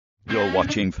You're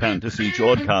watching Fantasy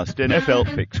Jawdcast NFL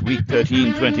Picks Week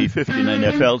 13 2015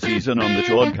 NFL season on the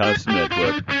Jawdcast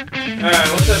Network.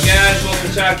 Alright, what's up guys?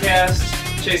 Welcome to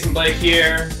Jawdcast. Chase and Blake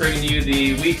here, bringing you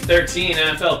the Week 13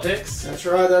 NFL Picks. That's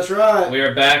right. We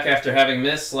are back after having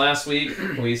missed last week.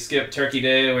 We skipped Turkey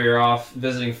Day. We were off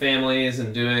visiting families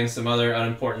and doing some other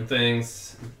unimportant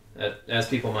things, as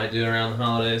people might do around the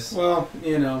holidays. Well,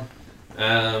 you know.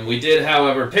 We did,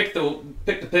 however, pick the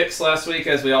picks last week,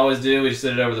 as we always do. We just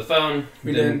did it over the phone.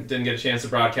 We didn't get a chance to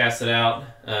broadcast it out.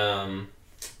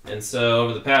 And so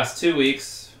over the past 2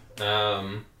 weeks,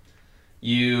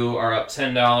 you are up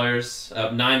 $10,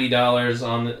 up $90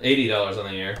 on the $80 on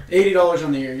the year. $80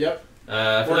 on the year. Yep.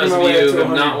 For those of you who have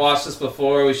not watched this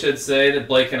before, we should say that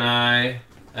Blake and I,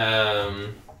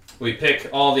 we pick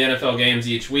all the NFL games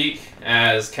each week.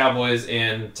 As Cowboys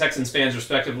and Texans fans,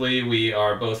 respectively, we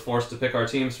are both forced to pick our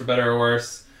teams for better or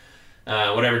worse.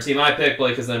 Whatever team I pick,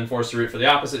 Blake is then forced to root for the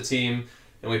opposite team.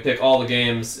 And we pick all the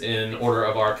games in order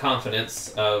of our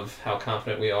confidence of how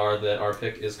confident we are that our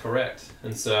pick is correct.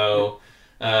 And so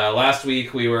last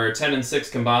week we were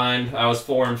 10-6 combined. I was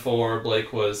 4-4.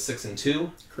 Blake was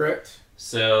 6-2. Correct.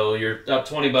 So you're up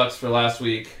 $20 for last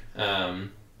week.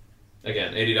 Again,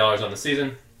 $80 on the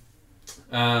season.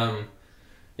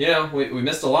 We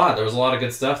missed a lot. There was a lot of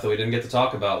good stuff that we didn't get to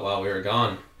talk about while we were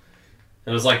gone. It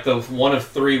was like the one of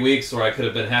 3 weeks where I could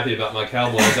have been happy about my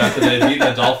Cowboys after they beat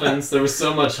the Dolphins. There was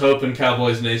so much hope in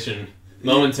Cowboys Nation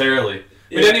momentarily.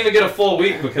 We didn't even get a full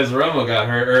week because Romo got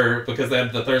hurt, or because they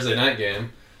had the Thursday night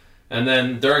game. And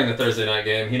then during the Thursday night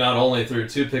game, he not only threw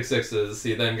 2 pick sixes,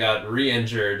 he then got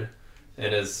re-injured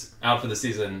and is out for the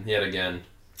season yet again.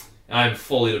 I'm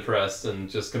fully depressed and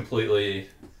just completely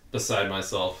beside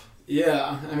myself.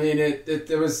 Yeah, I mean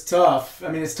it was tough. I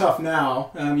mean it's tough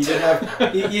now. You did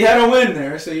have you had a win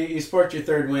there, so you sparked your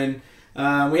third win.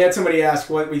 We had somebody ask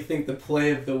what we think the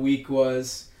play of the week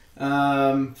was.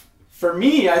 For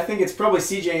me, I think it's probably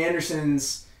C.J.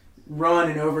 Anderson's run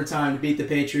in overtime to beat the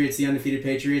Patriots, the undefeated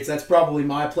Patriots. That's probably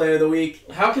my play of the week.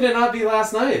 How can it not be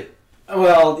last night?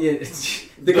 Well, yeah,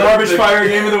 the garbage fire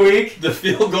game of the week. The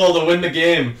field goal to win the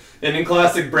game. And in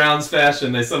classic Browns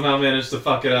fashion, they somehow managed to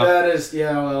fuck it up. That's it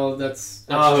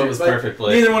true. was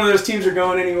perfectly. Neither one of those teams are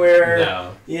going anywhere.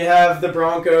 No. You have the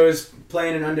Broncos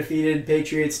playing an undefeated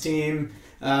Patriots team.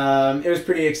 It was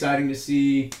pretty exciting to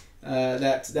see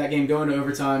that game go into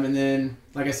overtime. And then,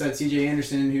 like I said, C.J.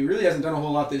 Anderson, who really hasn't done a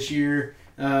whole lot this year,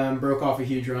 broke off a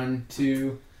huge run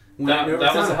to win in overtime.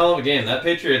 That was a hell of a game. That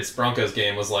Patriots-Broncos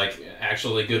game was like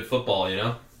actually good football, you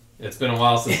know? It's been a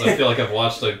while since I feel like I've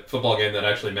watched a football game that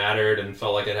actually mattered and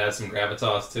felt like it had some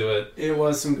gravitas to it. It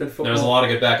was some good football. There was a lot of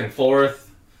good back and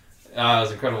forth. It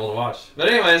was incredible to watch. But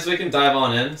anyways, we can dive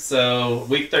on in. So,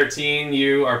 Week 13,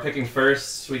 you are picking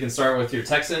first. We can start with your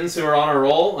Texans, who are on a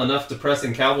roll. Enough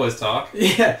depressing Cowboys talk.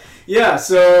 Yeah.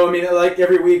 So, I mean, like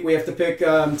every week we have to pick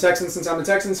Texans, since I'm a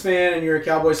Texans fan and you're a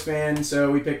Cowboys fan.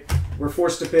 So, we're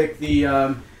forced to pick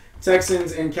the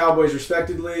Texans and Cowboys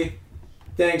respectively.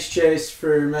 Thanks, Chase,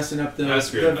 for messing up the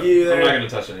view there. I'm not going to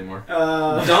touch it anymore.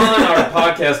 Don, our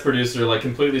podcast producer,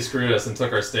 completely screwed us and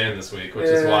took our stand this week, which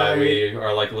is why we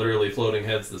are literally floating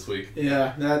heads this week.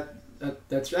 Yeah,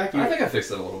 that's accurate. I think I fixed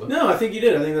it a little bit. No, I think you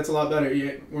did. I think that's a lot better.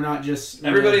 We're not just...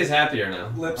 Everybody's happier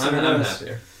now. I'm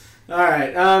happier. All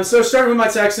right, so starting with my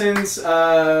Texans,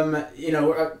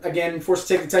 again, forced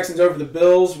to take the Texans over the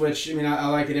Bills, which, I mean, I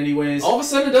like it anyways. All of a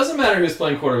sudden, it doesn't matter who's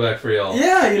playing quarterback for y'all.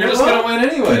 Yeah, You're just going to win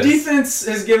anyways. The defense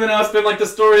has given up... It's been like the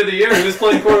story of the year. Who's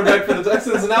playing quarterback for the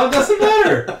Texans, and now it doesn't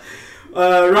matter.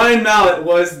 Ryan Mallett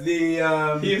was the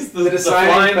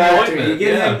deciding factor.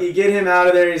 You get him out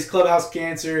of there. He's clubhouse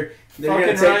cancer. They're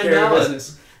going to take care of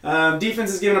business.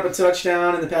 Defense has given up a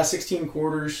touchdown in the past 16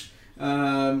 quarters.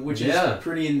 Which is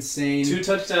pretty insane. 2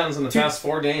 touchdowns in the past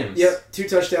 4 games. Yep, 2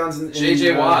 touchdowns.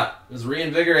 J.J. Watt was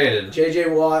reinvigorated. J.J.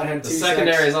 Watt had 2 sacks. The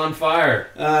secondary is on fire.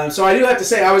 So I do have to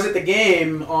say, I was at the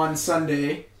game on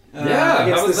Sunday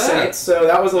against the Saints, so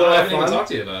that was a lot of fun. I haven't even talked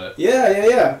to you about it.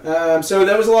 Yeah. So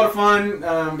that was a lot of fun.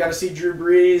 Got to see Drew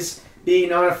Brees be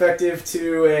non-effective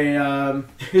to a...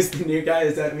 who's the new guy?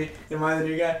 Is that me? Am I the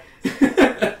new guy?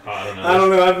 I don't know. I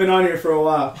don't know. I've been on here for a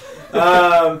while.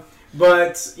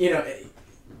 But,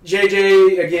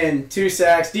 JJ, again, 2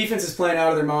 sacks. Defense is playing out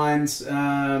of their minds.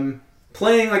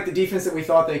 Playing like the defense that we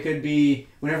thought they could be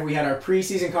whenever we had our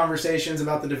preseason conversations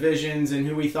about the divisions and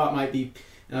who we thought might be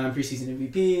preseason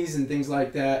MVPs and things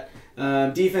like that.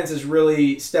 Defense is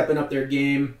really stepping up their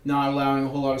game, not allowing a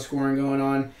whole lot of scoring going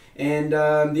on. And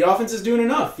the offense is doing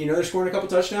enough. They're scoring a couple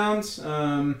touchdowns.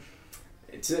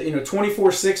 It's a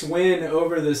 24-6 win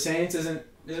over the Saints isn't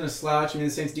a slouch. I mean,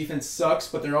 the Saints' defense sucks,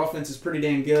 but their offense is pretty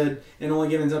damn good and only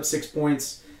giving up 6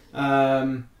 points.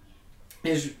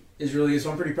 is really good.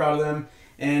 So I'm pretty proud of them.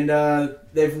 And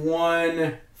they've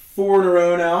won 4 in a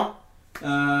row now.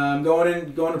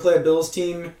 Going to play a Bills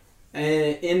team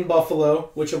in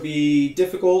Buffalo, which will be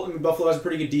difficult. I mean, Buffalo has a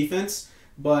pretty good defense,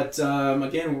 but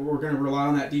again, we're going to rely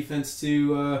on that defense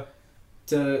to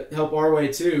help our way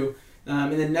too.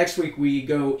 And then next week we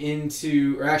go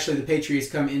or actually the Patriots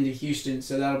come into Houston,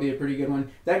 so that'll be a pretty good one.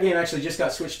 That game actually just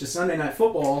got switched to Sunday Night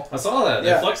Football. I saw that.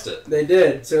 They flexed it. They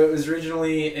did. So it was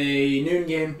originally a noon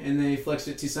game, and they flexed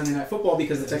it to Sunday Night Football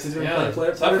because the Texans are going to play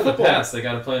tough for the Pats. They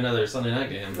got to play another Sunday night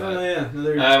game. But,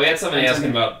 we had somebody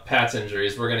asking about Pats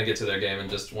injuries. We're going to get to their game in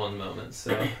just one moment,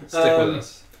 so stick with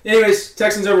us. Anyways,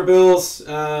 Texans over Bills.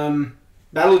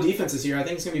 Battle of defenses here. I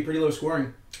think it's going to be pretty low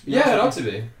scoring. Yeah, it ought to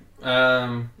be. You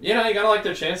gotta like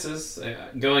their chances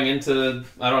going into,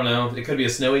 I don't know, it could be a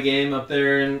snowy game up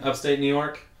there in upstate New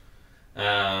York.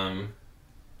 Yeah.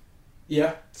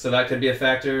 So that could be a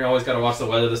factor. Always gotta watch the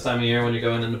weather this time of year when you're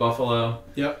going into Buffalo.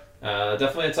 Yep.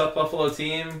 Definitely a tough Buffalo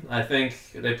team. I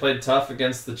think they played tough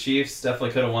against the Chiefs.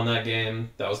 Definitely could have won that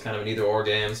game. That was kind of an either-or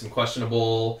game. Some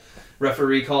questionable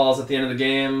referee calls at the end of the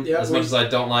game. Yep, much as I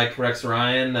don't like Rex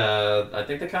Ryan, I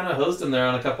think they kind of hosed him there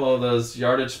on a couple of those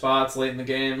yardage spots late in the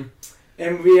game.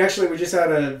 And we just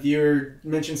had a viewer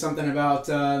mention something about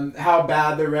how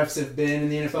bad the refs have been in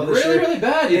the NFL this year. Really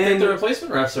bad. You think the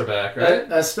replacement refs are back, right?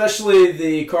 Especially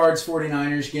the Cards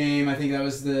 49ers game. I think that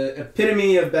was the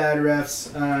epitome of bad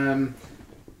refs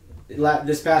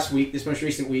this past week, this most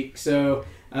recent week. So,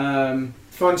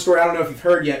 fun story. I don't know if you've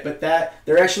heard yet, but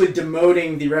they're actually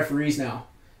demoting the referees now.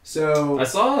 So I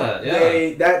saw that. Yeah,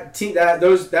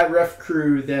 that ref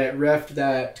crew that refed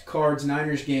that Cards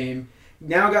Niners game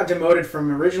now got demoted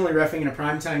from originally reffing in a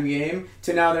primetime game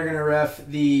to now they're going to ref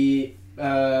the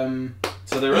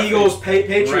Eagles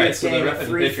Patriots game at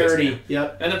 3:30.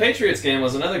 Yep. And the Patriots game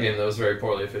was another game that was very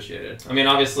poorly officiated. I mean,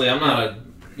 obviously, I'm not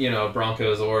a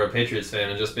Broncos or a Patriots fan,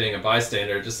 and just being a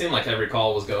bystander, it just seemed like every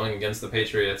call was going against the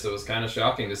Patriots. It was kind of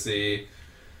shocking to see.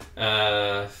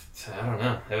 I don't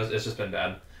know. It's just been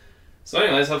bad. So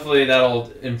anyways, hopefully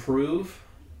that'll improve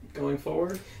going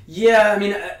forward. Yeah, I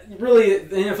mean, really,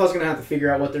 the NFL's going to have to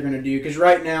figure out what they're going to do, because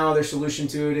right now their solution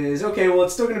to it is, okay, well,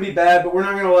 it's still going to be bad, but we're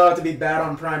not going to allow it to be bad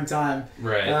on prime time.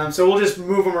 Right. So we'll just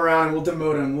move them around, and we'll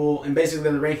demote them. And basically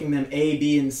they're ranking them A,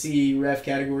 B, and C ref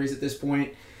categories at this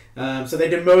point. So they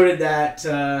demoted that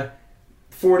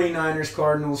 49ers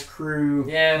Cardinals crew.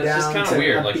 Yeah, it's just kind of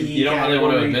weird. Like, you don't really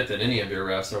want to admit that any of your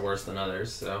refs are worse than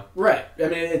others. So right. I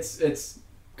mean, it's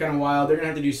kind of wild. They're gonna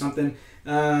have to do something,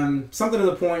 something to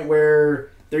the point where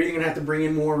they're either gonna have to bring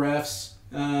in more refs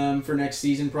for next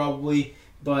season, probably.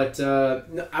 But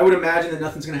I would imagine that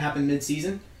nothing's gonna happen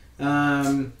mid-season.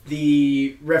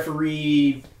 The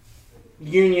referee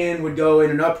union would go in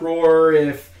an uproar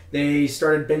if they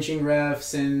started benching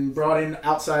refs and brought in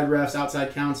outside refs,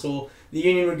 outside counsel. The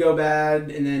union would go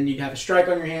bad, and then you'd have a strike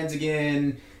on your hands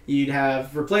again. You'd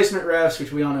have replacement refs,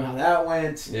 which we all know how that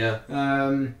went. Yeah.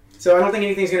 So I don't think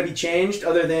anything's going to be changed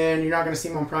other than you're not going to see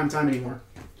them on prime time anymore.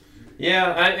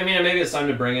 Yeah, I mean, maybe it's time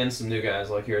to bring in some new guys,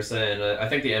 like you were saying. I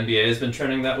think the NBA has been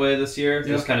trending that way this year.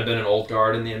 There's kind of been an old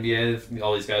guard in the NBA.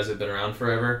 All these guys have been around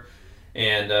forever.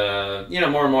 And,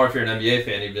 more and more, if you're an NBA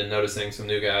fan, you've been noticing some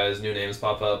new guys, new names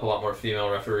pop up, a lot more female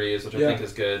referees, which I think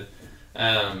is good.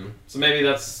 So maybe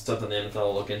that's something the NFL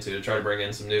will look into, to try to bring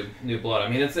in some new blood. I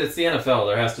mean, it's the NFL.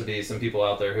 There has to be some people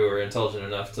out there who are intelligent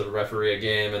enough to referee a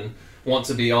game and want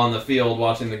to be on the field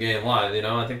watching the game live.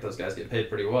 I think those guys get paid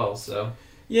pretty well. So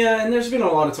yeah, and there's been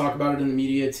a lot of talk about it in the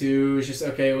media too. It's just,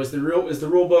 okay, is the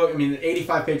rule book? I mean, the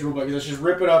 85-page rule book. Let's just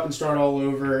rip it up and start all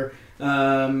over.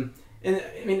 And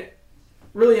I mean,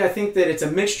 really, I think that it's a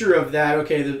mixture of that.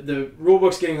 Okay, the rule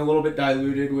book's getting a little bit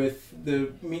diluted with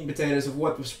the meat and potatoes of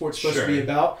what the sport's supposed to be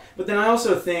about. But then I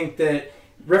also think that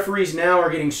referees now are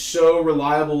getting so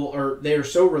reliable, or they are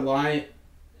so reliant.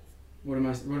 What am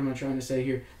I trying to say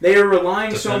here? They are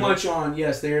relying so much on,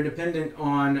 they are dependent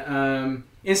on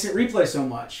instant replay so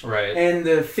much. Right. And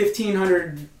the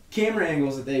 1,500 camera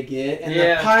angles that they get, and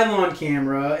the pylon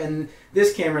camera, and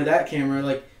this camera, that camera,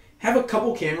 like, have a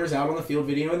couple cameras out on the field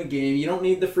videoing the game. You don't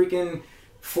need the freaking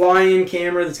fly-in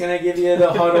camera that's going to give you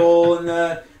the huddle and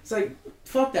the... It's like,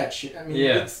 fuck that shit. I mean,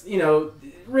 it's,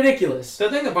 ridiculous. The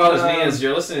thing that bothers me is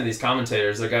you're listening to these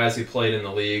commentators. They're guys who played in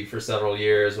the league for several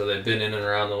years, or they've been in and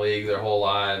around the league their whole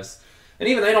lives. And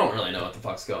even they don't really know what the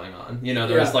fuck's going on.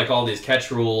 There's like all these catch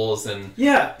rules, and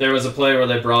there was a play where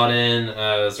they brought in, it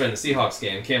was during the Seahawks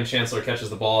game, Cam Chancellor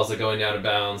catches the ball as they're going down of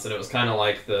bounds, and it was kind of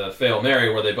like the Fail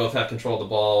Mary, where they both have control of the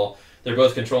ball. they're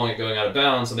both controlling it going out of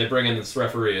bounds, and they bring in this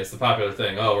referee. It's the popular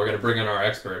thing. Oh, we're going to bring in our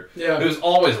expert. Yeah. Who's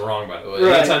always wrong, by the way.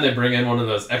 Right. Anytime they bring in one of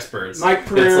those experts, Mike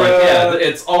Pereira, it's like,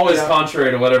 it's always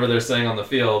contrary to whatever they're saying on the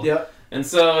field. Yep. And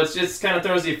so it just kind of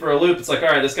throws you for a loop. It's like, all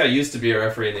right, this guy used to be a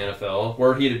referee in the NFL.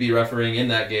 Were he to be refereeing in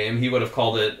that game, he would have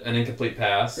called it an incomplete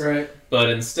pass. Right. But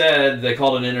instead, they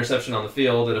called an interception on the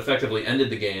field. It effectively ended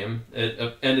the game.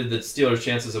 It ended the Steelers'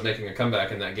 chances of making a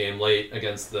comeback in that game late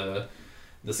against the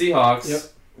Seahawks. Yep.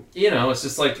 You know, it's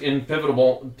just like in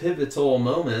pivotal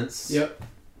moments. Yep.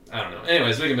 I don't know.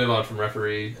 Anyways, we can move on from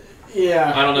referee.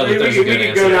 Yeah. I don't know that there's a good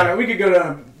answer. We could go down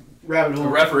a rabbit hole. The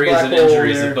referees and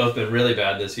injuries have both been really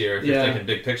bad this year if you're thinking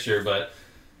big picture, but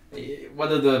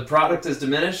whether the product is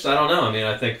diminished, I don't know. I mean,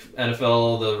 I think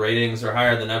NFL, the ratings are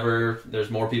higher than ever. There's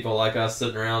more people like us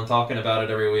sitting around talking about it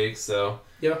every week, so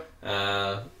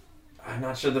I'm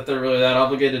not sure that they're really that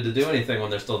obligated to do anything when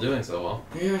they're still doing so well.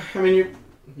 Yeah, I mean,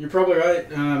 you're probably right.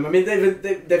 I mean,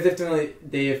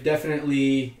 they've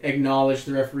definitely acknowledged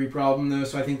the referee problem, though,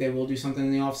 so I think they will do something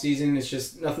in the offseason. It's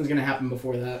just nothing's going to happen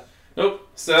before that. Nope.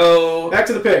 So back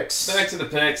to the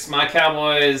picks. My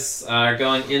Cowboys are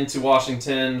going into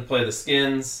Washington to play the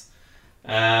Skins.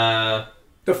 The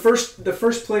first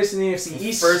place in the AFC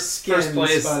East. First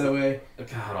place, by the way.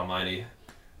 God Almighty.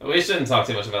 We shouldn't talk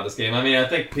too much about this game. I mean, I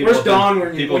think people have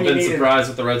been surprised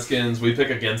with the Redskins. We pick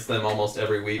against them almost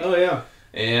every week. Oh yeah.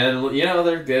 And you know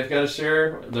they've got to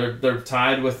share. They're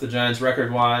tied with the Giants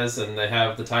record wise, and they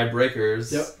have the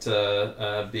tiebreakers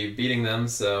to be beating them.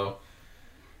 So.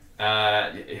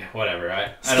 Whatever.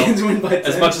 I don't. Win by 10.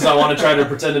 As much as I want to try to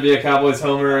pretend to be a Cowboys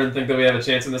homer and think that we have a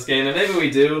chance in this game, and maybe we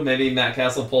do. Maybe Matt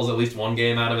Castle pulls at least one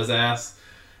game out of his ass.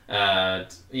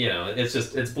 You know,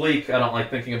 it's bleak. I don't like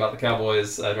thinking about the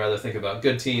Cowboys. I'd rather think about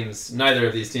good teams. Neither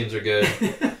of these teams are good.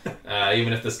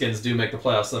 Even if the Skins do make the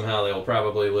playoffs somehow, they will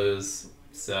probably lose.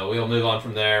 So we'll move on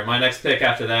from there. My next pick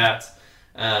after that,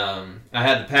 I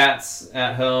had the Pats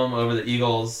at home over the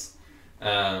Eagles.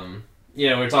 You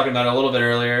know, we were talking about it a little bit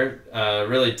earlier.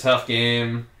 Really tough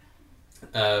game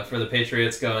for the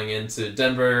Patriots going into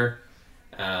Denver.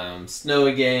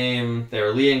 Snowy game. They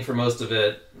were leading for most of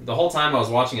it. The whole time I was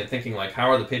watching it thinking, like, how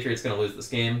are the Patriots going to lose this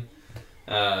game?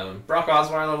 Brock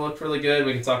Osweiler looked really good.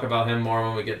 We can talk about him more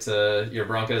when we get to your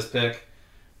Broncos pick.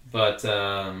 But,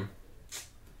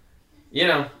 you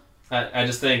know, I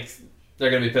just think they're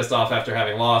going to be pissed off after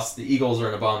having lost. The Eagles are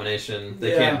an abomination.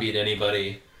 They can't beat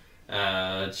anybody.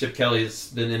 Chip Kelly's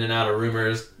been in and out of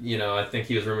rumors. You know, I think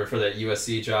he was rumored for that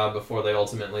USC job before they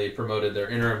ultimately promoted their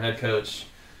interim head coach.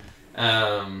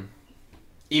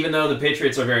 Even though the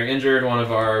Patriots are very injured, one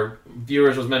of our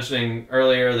viewers was mentioning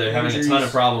earlier they're having a ton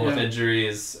of problem with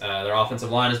injuries. Their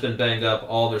offensive line has been banged up,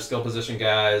 all their skill position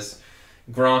guys.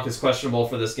 Gronk is questionable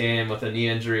for this game with a knee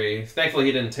injury. Thankfully,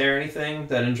 he didn't tear anything.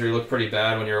 That injury looked pretty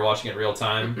bad when you were watching it real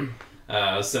time.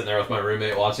 I was sitting there with my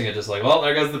roommate watching it just like, well,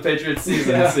 there goes the Patriots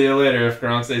season. See you later if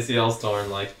Gronk's ACL's torn.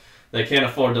 Like, they can't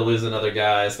afford to lose another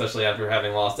guy, especially after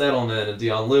having lost Edelman and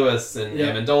Dion Lewis and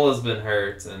Amendola's been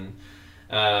hurt. And,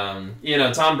 you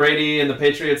know, Tom Brady and the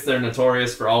Patriots, they're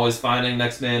notorious for always finding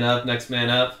next man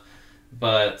up.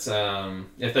 But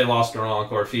if they lost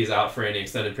Gronk or if he's out for any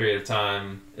extended period of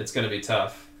time, it's going to be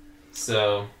tough.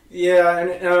 So... Yeah,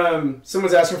 and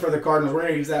someone's asking for the Cardinals. We're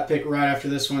going to use that pick right after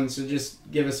this one, so just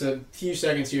give us a few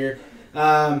seconds here.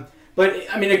 But,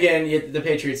 I mean, again, the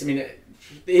Patriots, I mean,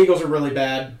 the Eagles are really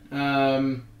bad.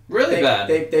 Bad.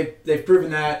 They've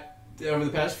proven that over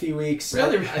the past few weeks.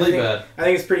 Really bad. I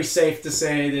think it's pretty safe to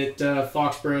say that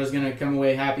Foxborough is going to come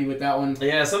away happy with that one.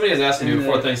 Yeah, somebody was asking me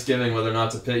before Thanksgiving whether or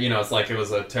not to pick. You know, it's like it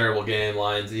was a terrible game,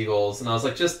 Lions, Eagles, and I was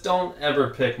like, just don't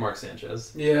ever pick Mark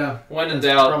Sanchez. Yeah. When in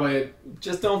doubt,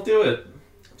 just don't do it.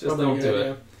 Just don't do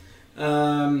it.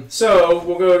 So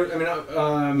we'll go. You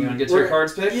want to get to your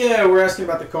Cards pick? Yeah, we're asking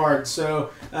about the Cards. So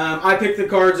I picked the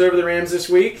Cards over the Rams this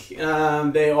week. They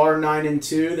are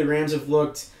 9-2. The Rams have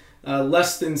looked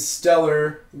less than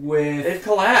stellar with... They've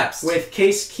collapsed. With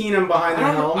Case Keenum behind the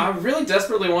helm. I really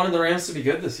desperately wanted the Rams to be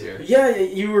good this year. Yeah,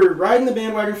 you were riding the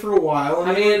bandwagon for a while.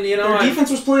 I mean, you know... Their defense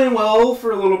was playing well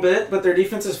for a little bit, but their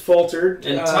defense has faltered.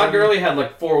 And Todd Gurley had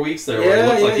like 4 weeks there where it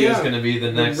looked like he was going to be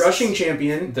the next... rushing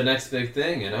champion. The next big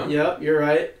thing, you know? Yep, you're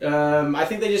right. I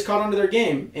think they just caught on to their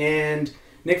game. And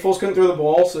Nick Foles couldn't throw the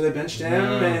ball, so they benched him.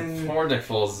 And poor Nick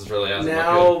Foles really hasn't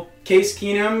now looked good. Case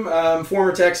Keenum,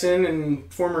 former Texan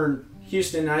and former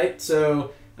Houston Knight, so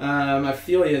I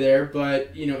feel you there,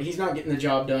 but you know he's not getting the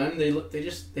job done. They look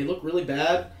really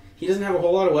bad. He doesn't have a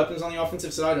whole lot of weapons on the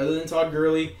offensive side other than Todd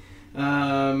Gurley.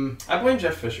 I blame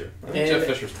Jeff Fisher. I think Jeff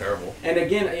Fisher's terrible. And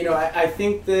again, you know, I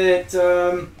think that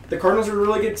the Cardinals are a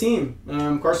really good team.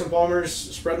 Carson Palmer's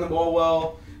spreading the ball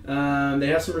well. They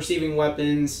have some receiving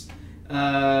weapons.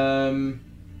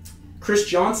 Chris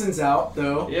Johnson's out,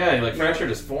 though. Yeah, he fractured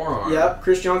his forearm. Yep,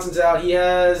 Chris Johnson's out. He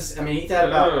had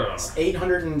about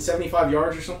 875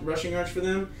 yards or something, rushing yards for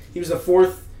them. He was the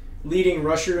 4th leading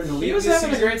rusher in the league. He was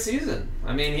having a great season.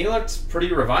 I mean, he looked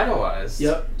pretty revitalized.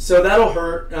 Yep. So that'll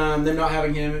hurt them not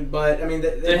having him. But I mean,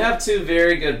 they have 2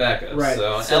 very good backups. Right.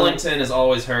 So Ellington is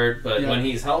always hurt, but when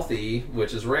he's healthy,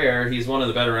 which is rare, he's one of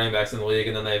the better running backs in the league.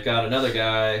 And then they've got another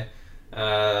guy.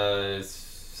 I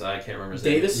can't remember his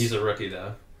name. He's a rookie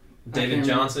though. David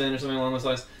Johnson or something along those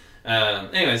lines.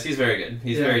 Anyways, he's very good.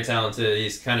 He's very talented.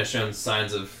 He's kind of shown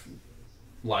signs of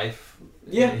life.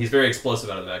 Yeah. He's very explosive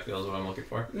out of the backfield is what I'm looking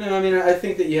for. No, I mean, I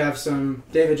think that you have some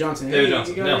David Johnson.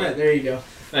 Johnson. You got it. There you go.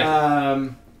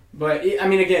 But, I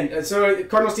mean, again, so the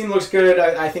Cardinals team looks good.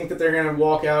 I think that they're going to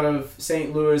walk out of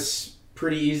St. Louis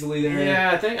pretty easily there.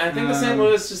 Yeah, I think the St.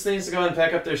 Louis just needs to go and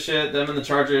pack up their shit. Them and the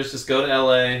Chargers just go to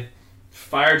L.A.,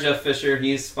 fire Jeff Fisher.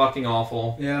 He's fucking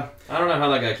awful. Yeah. I don't know how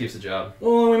that guy keeps a job.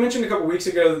 Well, we mentioned a couple weeks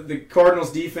ago the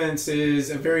Cardinals defense is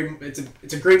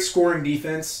it's a great scoring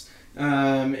defense,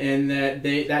 and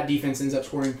that defense ends up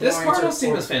scoring points. This Cardinals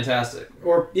team is fantastic.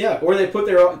 Or they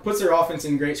puts their offense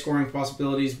in great scoring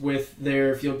possibilities with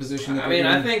their field position. I mean,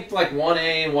 I think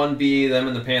 1A and 1B, them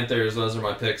and the Panthers, those are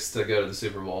my picks to go to the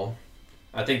Super Bowl.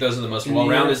 I think those are the most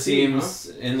well-rounded teams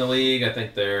in the league. I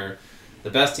think they're the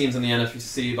best teams in the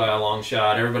NFC by a long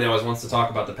shot. Everybody always wants to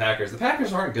talk about the Packers. The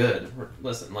Packers aren't good.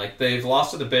 Listen, they've lost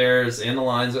to the Bears and the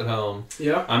Lions at home.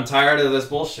 Yeah. I'm tired of this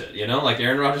bullshit,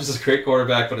 Aaron Rodgers is a great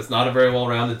quarterback, but it's not a very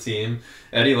well-rounded team.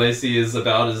 Eddie Lacy is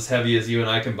about as heavy as you and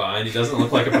I combined. He doesn't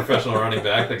look like a professional running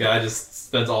back. The guy just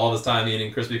spends all of his time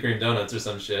eating Krispy Kreme donuts or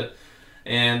some shit.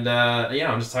 And,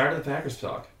 I'm just tired of the Packers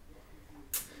talk.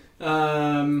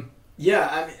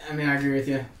 Yeah, I mean, I agree with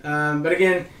you. But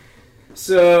again,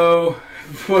 so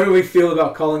what do we feel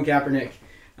about Colin Kaepernick?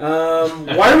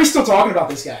 Why are we still talking about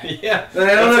this guy? Yeah,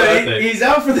 I don't know. He's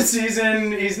out for the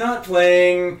season. He's not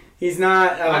playing. He's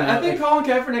not. I think Colin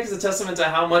Kaepernick is a testament to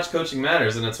how much coaching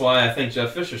matters, and it's why I think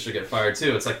Jeff Fisher should get fired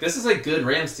too. It's this is a good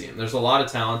Rams team. There's a lot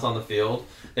of talent on the field.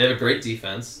 They have a great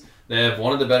defense. They have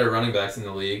one of the better running backs in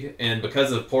the league, and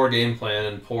because of poor game plan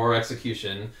and poor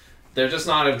execution, they're just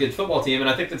not a good football team. And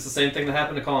I think that's the same thing that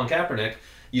happened to Colin Kaepernick.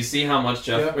 You see how much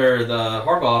the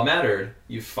Harbaugh mattered.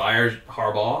 You fired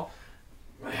Harbaugh.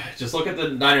 Just look at the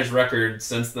Niners' record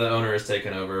since the owner has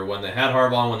taken over. When they had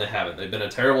Harbaugh and when they haven't. They've been a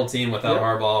terrible team without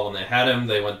Harbaugh. When they had him,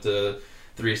 they went to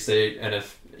 3 state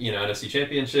NFC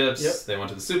championships. Yep. They went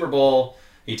to the Super Bowl.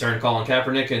 He turned Colin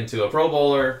Kaepernick into a Pro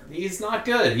Bowler. He's not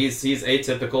good. He's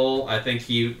atypical. I think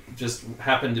he just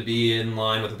happened to be in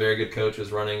line with a very good coach,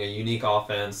 was running a unique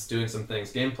offense, doing some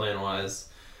things game plan-wise.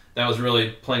 That was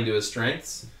really playing to his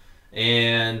strengths.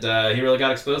 And he really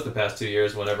got exposed the past 2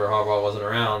 years whenever Harbaugh wasn't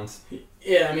around.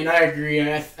 Yeah, I mean, I agree. And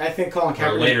I think Colin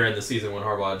Kaepernick... Or later in the season when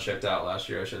Harbaugh had checked out last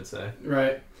year, I should say.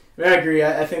 Right. I agree.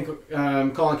 I think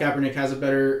Colin Kaepernick has a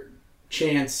better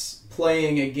chance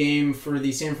playing a game for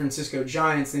the San Francisco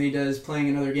Giants than he does playing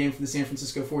another game for the San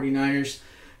Francisco 49ers.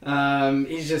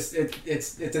 He's just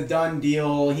it's a done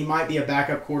deal. He might be a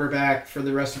backup quarterback for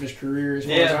the rest of his career, as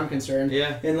far as I'm concerned.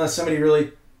 Yeah. Unless somebody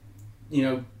really,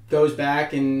 goes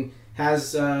back and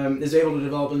has is able to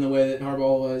develop in the way that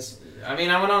Harbaugh was. I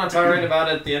mean, I went on a tirade about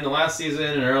it at the end of last season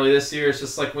and early this year. It's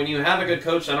just when you have a good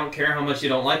coach, I don't care how much you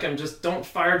don't like him, just don't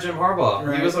fire Jim Harbaugh.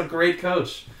 Right. He was a great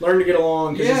coach. Learn to get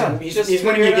along. Yeah, he's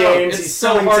winning you games. He's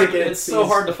selling tickets. It's so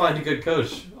hard to find a good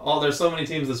coach. There's so many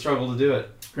teams that struggle to do it.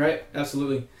 Right,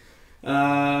 absolutely.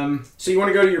 So you want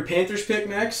to go to your Panthers pick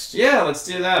next? Yeah, let's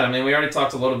do that. I mean, we already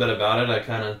talked a little bit about it. I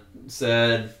kind of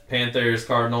said Panthers,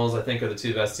 Cardinals, I think are the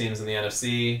 2 best teams in the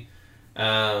NFC.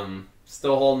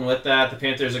 Still holding with that. The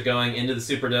Panthers are going into the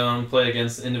Superdome, play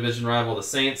against in-division rival the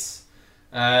Saints.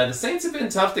 The Saints have been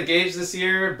tough to gauge this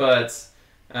year, but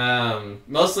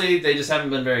mostly they just haven't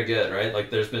been very good,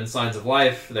 right? There's been signs of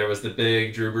life. There was the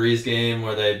big Drew Brees game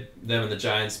where them and the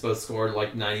Giants both scored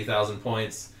 90,000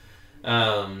 points.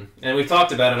 And we've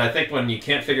talked about it. I think when you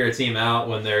can't figure a team out,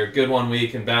 when they're good one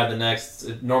week and bad the next,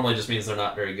 it normally just means they're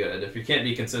not very good. If you can't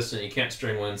be consistent, you can't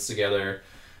string wins together,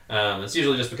 it's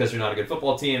usually just because you're not a good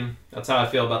football team. That's how I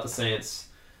feel about the Saints.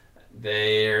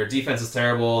 Their defense is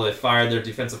terrible. They fired their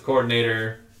defensive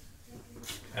coordinator.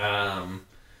 And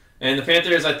the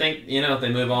Panthers, I think, if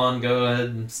they move on, go ahead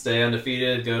and stay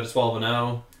undefeated, go to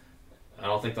 12-0. I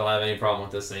don't think they'll have any problem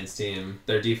with this Saints team.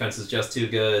 Their defense is just too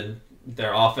good.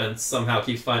 Their offense somehow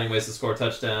keeps finding ways to score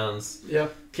touchdowns. Yeah.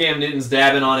 Cam Newton's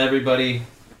dabbing on everybody.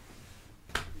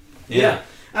 Yeah.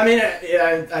 I mean,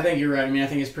 I think you're right. I mean, I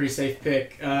think it's a pretty safe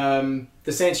pick.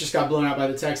 The Saints just got blown out by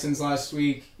the Texans last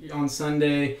week on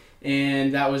Sunday.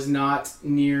 and that was not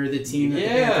near the team that the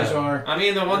Panthers are. I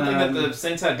mean, the one thing that the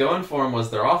Saints had going for them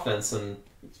was their offense, and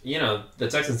the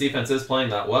Texans defense is playing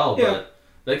that well, but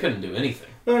they couldn't do anything.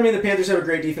 Well, I mean, the Panthers have a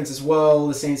great defense as well.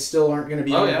 The Saints still aren't going to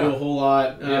be able to do a whole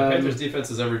lot. Panthers defense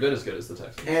is every bit as good as the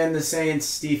Texans. And the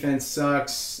Saints defense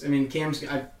sucks. I mean,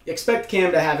 I expect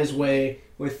Cam to have his way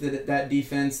with that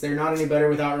defense. They're not any better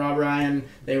without Rob Ryan.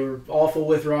 They were awful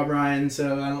with Rob Ryan,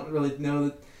 so I don't really know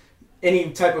that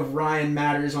any type of Ryan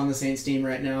matters on the Saints team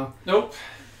right now. Nope.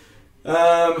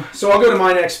 So I'll go to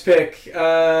my next pick.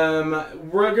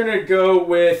 We're going to go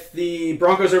with the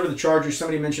Broncos over the Chargers.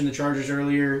 Somebody mentioned the Chargers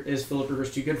earlier. Is Philip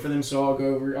Rivers too good for them? So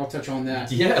I'll touch on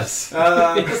that. Yes.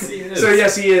 Yes, he is. So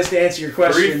yes, he is, to answer your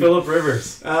question. Free Philip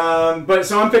Rivers. But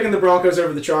so I'm picking the Broncos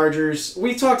over the Chargers.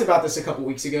 We talked about this a couple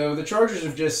weeks ago. The Chargers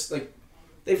have just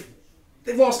they've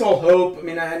lost all hope. I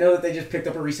mean, I know that they just picked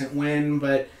up a recent win,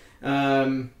 but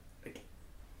they're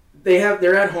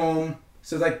at home.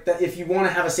 So if you want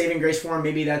to have a saving grace for them,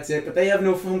 maybe that's it. But they have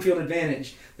no home field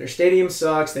advantage. Their stadium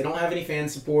sucks. They don't have any fan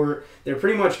support. They're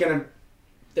pretty much they're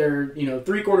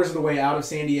 3/4 of the way out of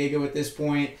San Diego at this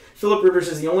point. Philip Rivers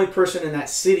is the only person in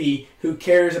that city who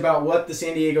cares about what the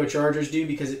San Diego Chargers do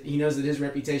because he knows that his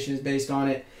reputation is based on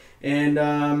it. And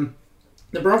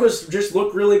the Broncos just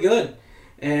look really good.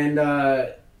 And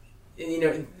the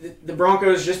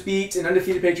Broncos just beat an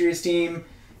undefeated Patriots team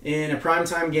in a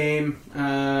primetime game.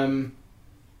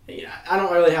 I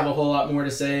don't really have a whole lot more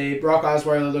to say. Brock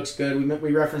Osweiler looks good.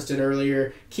 We referenced it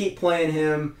earlier. Keep playing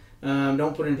him.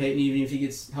 Don't put in Peyton even if he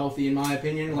gets healthy, in my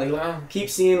opinion. Keep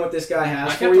seeing what this guy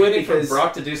has for you waiting for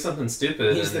Brock to do something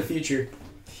stupid. He's the future.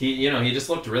 He just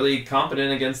looked really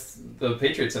competent against the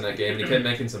Patriots in that game. And he kept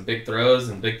making some big throws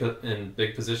and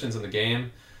big positions in the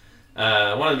game.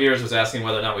 One of the viewers was asking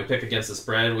whether or not we pick against the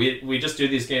spread. We just do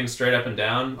these games straight up and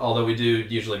down, although we do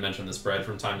usually mention the spread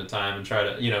from time to time and try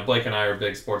to, Blake and I are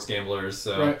big sports gamblers,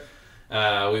 so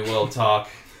we will talk.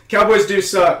 Cowboys do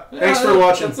suck. Thanks for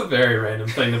watching. That's a very random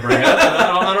thing to bring up.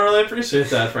 I don't really appreciate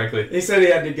that, frankly. He said he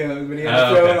had to go, but he had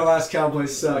to throw in the last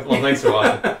Cowboys suck. Well, thanks for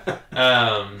watching.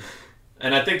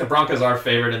 And I think the Broncos are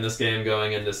favored in this game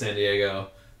going into San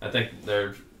Diego. I think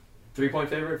they're 3-point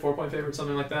favorite, 4-point favorite,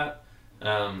 something like that.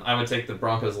 I would take the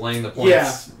Broncos laying the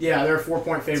points. Yeah, they're a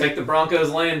 4-point favorite. Take the Broncos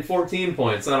laying 14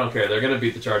 points. I don't care. They're going to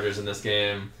beat the Chargers in this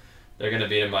game. They're going to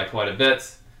beat them by quite a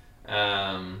bit.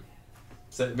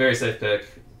 Very safe pick.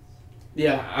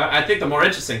 Yeah. I think the more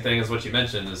interesting thing is what you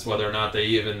mentioned, is whether or not they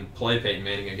even play Peyton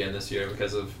Manning again this year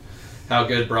because of how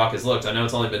good Brock has looked. I know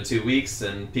it's only been 2 weeks,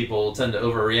 and people tend to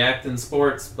overreact in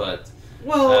sports, but...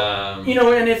 Well,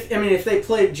 and if they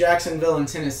played Jacksonville and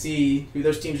Tennessee, who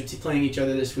those teams are playing each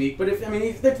other this week, but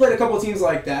if they played a couple of teams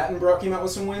like that and Brock came out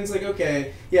with some wins,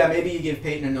 okay, yeah, maybe you give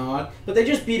Peyton a nod, but they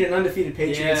just beat an undefeated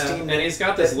Patriots team. And he's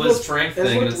got this Liz Frank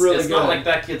thing, and it's not like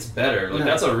that gets better.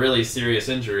 That's a really serious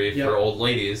injury for old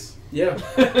ladies. Yeah.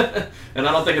 And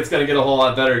I don't think it's going to get a whole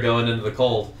lot better going into the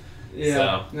cold. Yeah.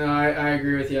 So. No, I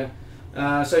agree with you.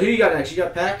 So who you got next? You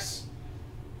got Pacs?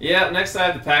 Yeah, next I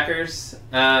have the Packers.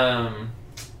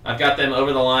 I've got them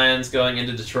over the Lions going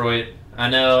into Detroit. I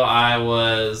know I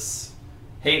was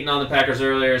hating on the Packers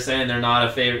earlier, saying they're not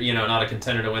a favorite, not a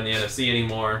contender to win the NFC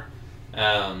anymore.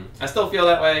 I still feel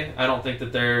that way. I don't think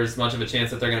that there's much of a chance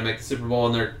that they're going to make the Super Bowl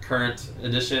in their current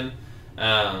edition.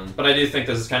 But I do think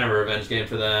this is kind of a revenge game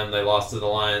for them. They lost to the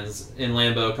Lions in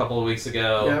Lambeau a couple of weeks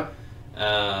ago.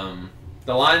 Yeah.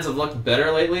 The Lions have looked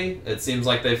better lately. It seems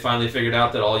like they've finally figured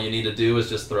out that all you need to do is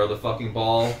just throw the fucking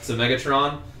ball to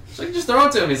Megatron. So you can just throw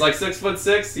it to him. He's like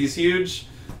 6'6". He's huge.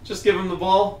 Just give him the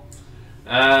ball.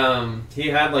 He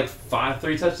had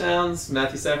 3 touchdowns.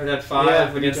 Matthew Stafford had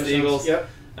 5 against the Eagles. Yep.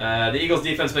 The Eagles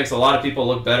defense makes a lot of people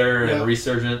look better and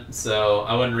resurgent, so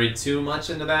I wouldn't read too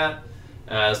much into that.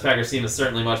 This Packers team is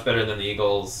certainly much better than the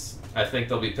Eagles. I think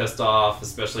they'll be pissed off,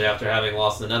 especially after having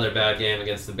lost another bad game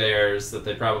against the Bears that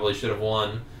they probably should have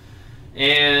won.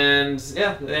 And,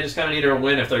 they just kind of need a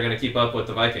win if they're going to keep up with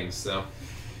the Vikings. So,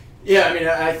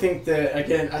 yeah, I think that,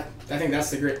 again, I think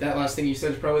that's that last thing you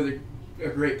said is probably a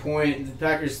great point. The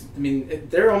Packers,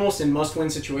 they're almost in must-win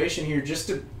situation here just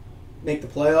to make the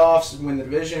playoffs, win the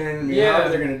division. However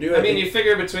they're going to do it. You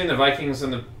figure between the Vikings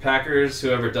and the Packers,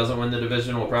 whoever doesn't win the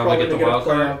division will probably get the wild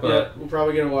card. But we'll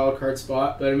probably get a wild card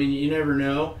spot. But you never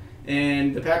know.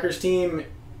 And the Packers team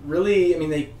really,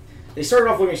 they started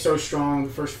off looking so strong the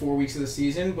first 4 weeks of the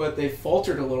season, but they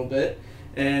faltered a little bit.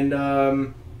 And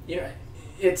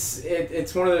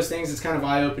it's one of those things that's kind of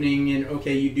eye-opening. And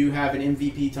okay, you do have an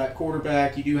MVP type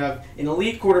quarterback, you do have an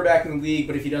elite quarterback in the league,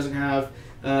 but if he doesn't have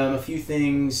a few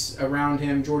things around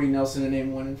him, Jordy Nelson to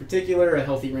name one in particular, a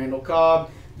healthy Randall Cobb,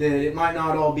 that it might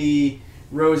not all be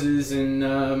roses and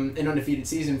an undefeated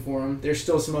season for them. There's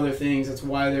still some other things. That's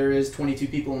why there is 22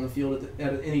 people on the field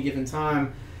at any given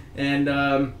time. And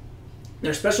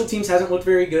their special teams hasn't looked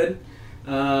very good.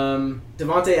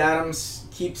 Devontae Adams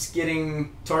keeps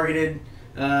getting targeted,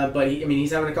 but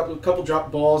he's having a couple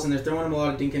dropped balls, and they're throwing him a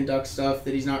lot of dink and duck stuff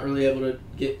that he's not really able to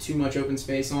get too much open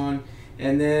space on.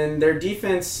 And then their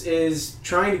defense is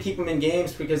trying to keep them in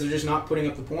games because they're just not putting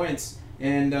up the points,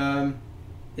 and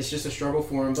it's just a struggle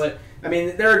for them. But I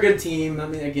mean, they're a good team. I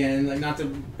mean, again, like, not to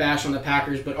bash on the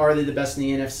Packers, but are they the best in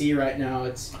the NFC right now?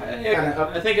 It's kind of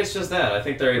up. I think it's just that. I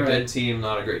think they're a good team,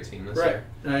 not a great team this year.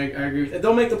 I agree with that.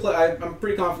 They'll make the play. I'm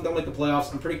pretty confident they'll make the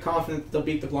playoffs. I'm pretty confident they'll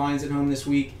beat the Lions at home this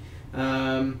week. But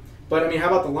I mean, how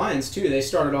about the Lions too? They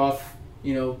started off,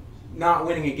 not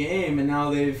winning a game, and now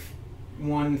they've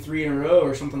won 3 in a row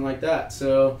or something like that.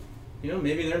 So,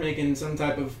 maybe they're making some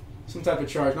type of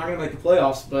charge. Not going to make the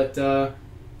playoffs, but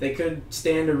they could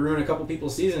stand to ruin a couple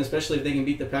people's season, especially if they can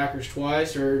beat the Packers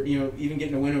twice, or even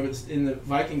getting a win in the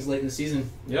Vikings late in the season.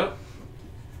 Yep.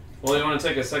 Well, you want to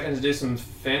take a second to do some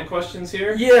fan questions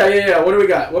here? Yeah. What do we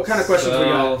got? What kind of questions we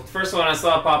got? First one I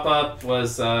saw pop up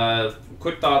was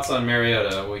quick thoughts on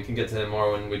Mariota. We can get to him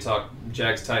more when we talk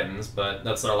Jags-Titans, but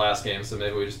that's our last game, so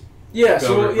maybe we just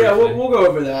we'll go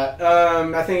over that.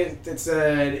 I think it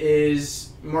said, is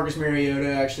Marcus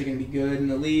Mariota actually going to be good in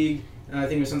the league? I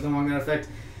think it was something along that effect.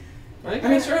 I think the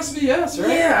answer has to be yes, right?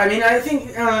 Yeah, I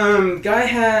think guy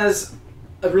has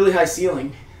a really high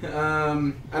ceiling.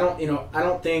 I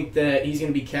don't think that he's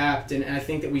going to be capped, and I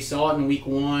think that we saw it in week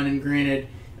 1. And granted,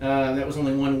 that was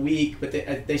only 1 week, but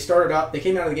they started up. They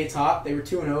came out of the gates hot. They were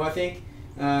 2-0, I think,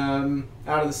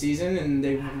 out of the season, and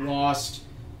they've lost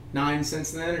 9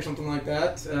 since then, or something like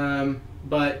that.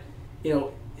 But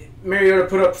Mariota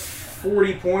put up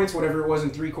 40 points, whatever it was,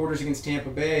 in 3 quarters against Tampa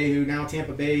Bay, who now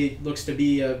Tampa Bay looks to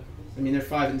be they're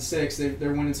 5-6.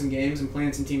 They're winning some games and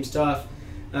playing some teams tough.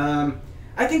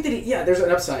 I think that there's an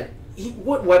upside.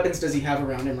 What weapons does he have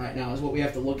around him right now is what we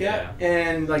have to look at. Yeah.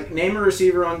 And name a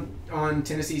receiver on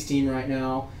Tennessee's team right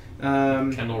now.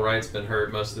 Kendall Wright's been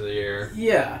hurt most of the year.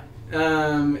 Yeah.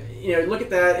 Look at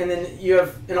that, and then you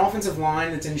have an offensive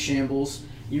line that's in shambles.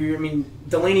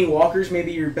 Delaney Walker's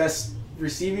maybe your best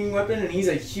receiving weapon, and he's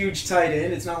a huge tight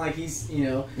end. It's not like he's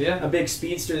a big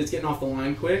speedster that's getting off the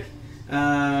line quick.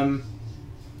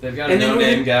 They've got a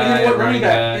no-name guy, a running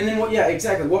back. And then what? Yeah,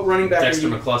 exactly. What running back? Dexter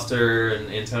McCluster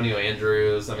and Antonio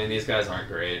Andrews. I mean, these guys aren't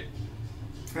great.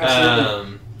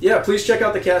 Absolutely. Please check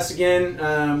out the cast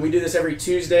again. We do this every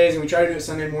Tuesdays, and we try to do it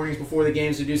Sunday mornings before the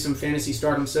games to do some fantasy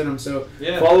stardom sit-em. So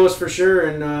follow us for sure,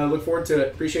 and look forward to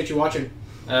it. Appreciate you watching.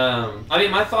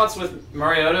 My thoughts with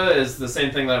Mariota is the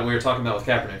same thing that we were talking about with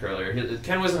Kaepernick earlier.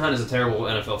 Ken Whisenhunt is a terrible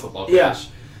NFL football coach. Yeah.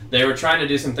 They were trying to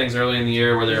do some things early in the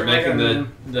year where they were making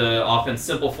the offense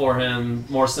simple for him,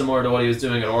 more similar to what he was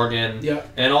doing at Oregon. Yeah.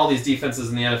 And all these defenses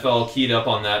in the NFL keyed up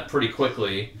on that pretty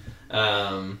quickly.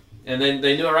 And then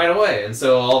they knew it right away. And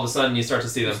so all of a sudden you start to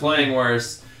see them playing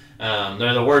worse.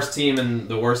 They're the worst team in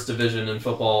the worst division in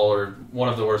football, or one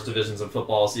of the worst divisions in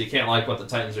football, so you can't like what the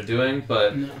Titans are doing.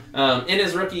 But in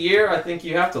his rookie year, I think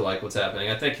you have to like what's happening.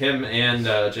 I think him and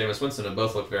Jameis Winston have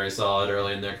both looked very solid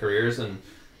early in their careers, and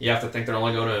you have to think they're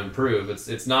only going to improve.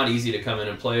 It's not easy to come in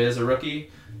and play as a rookie.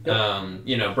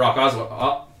 Yep. Brock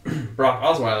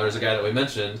Osweiler is a guy that we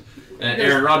mentioned, and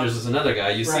Aaron Rodgers is another guy.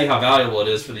 You see how valuable it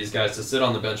is for these guys to sit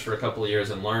on the bench for a couple of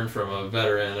years and learn from a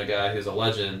veteran, a guy who's a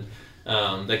legend.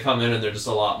 They come in and they're just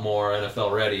a lot more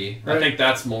NFL ready. Right. I think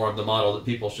that's more of the model that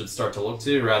people should start to look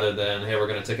to, rather than, hey, we're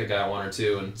going to take a guy 1 or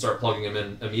 2 and start plugging him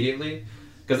in immediately,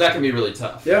 because that can be really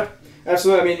tough. Yeah,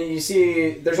 absolutely. You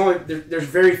see, there's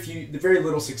very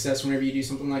little success whenever you do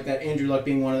something like that. Andrew Luck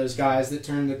being one of those guys that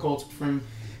turned the Colts from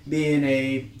being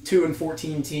a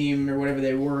 2-14 team or whatever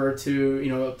they were to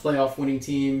a playoff winning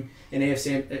team, an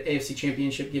AFC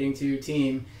championship getting to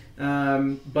team.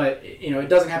 But it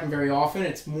doesn't happen very often.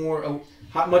 It's more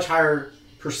a much higher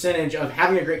percentage of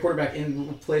having a great quarterback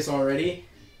in place already,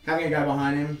 having a guy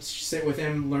behind him, sit with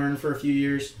him, learn for a few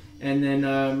years, and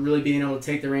then really being able to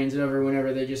take the reins over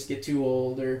whenever they just get too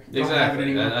old or don't have it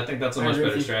anymore. I think that's a much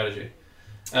better strategy.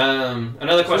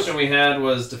 Another question we had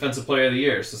was Defensive Player of the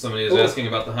Year. So somebody was asking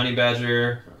about the Honey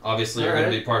Badger. Obviously, you're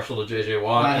going to be partial to J.J.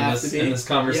 Watt in this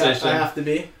conversation. Yeah, I have to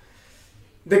be.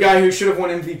 The guy who should have won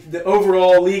MVP, the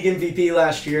overall league MVP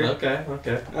last year. Okay.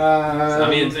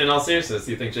 In all seriousness,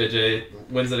 do you think JJ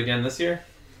wins it again this year?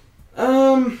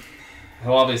 He'll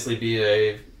obviously be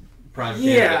a prime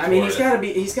candidate. Yeah,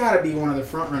 he's got to be one of the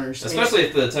front runners. Especially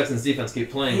if the Texans defense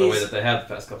keep playing the way that they have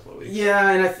the past couple of weeks.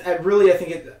 Yeah, and I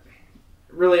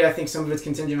think some of it's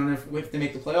contingent on if they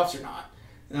make the playoffs or not.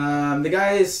 The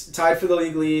guy is tied for the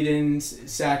league lead in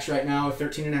sacks right now with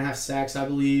 13.5 sacks, I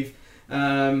believe.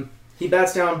 He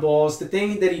bats down balls. The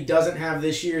thing that he doesn't have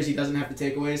this year is he doesn't have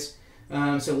the takeaways.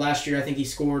 So last year, I think he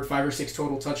scored 5 or 6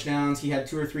 total touchdowns. He had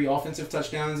 2 or 3 offensive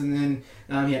touchdowns, and then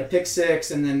he had a pick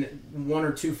 6, and then 1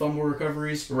 or 2 fumble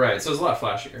recoveries. Right, so it was a lot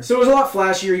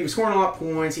flashier. He was scoring a lot of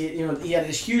points. He had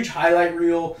this huge highlight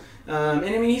reel, and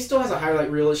I mean he still has a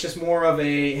highlight reel. It's just more of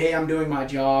a hey, I'm doing my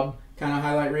job kind of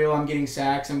highlight reel. I'm getting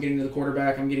sacks. I'm getting to the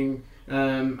quarterback.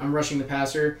 I'm rushing the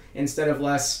passer instead of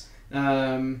less.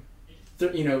 Lining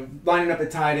up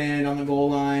at tight end on the goal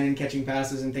line and catching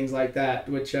passes and things like that,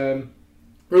 which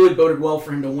really boded well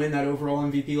for him to win that overall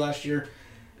MVP last year.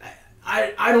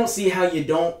 I don't see how you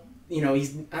don't. I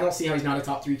don't see how he's not a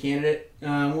top 3 candidate.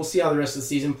 We'll see how the rest of the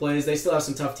season plays. They still have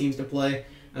some tough teams to play.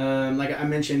 Like I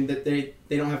mentioned, that they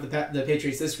don't have the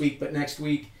Patriots this week, but next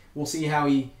week we'll see how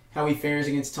he fares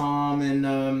against Tom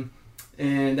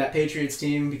and that Patriots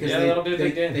team because that'll be a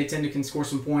big game. They tend to score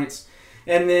some points.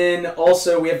 And then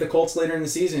also we have the Colts later in the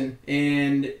season,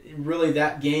 and really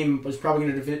that game was probably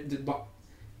going to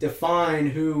define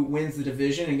who wins the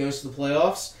division and goes to the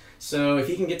playoffs. So if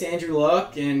he can get to Andrew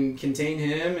Luck and contain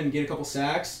him and get a couple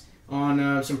sacks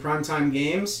on some primetime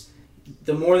games,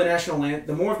 the more of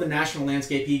the national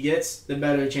landscape he gets, the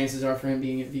better the chances are for him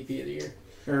being MVP of the year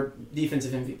or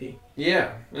defensive MVP.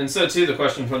 Yeah, and so too the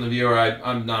question from the viewer,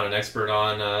 I'm not an expert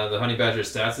on the Honey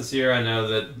Badgers stats this year. I know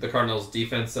that the Cardinals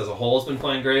defense as a whole has been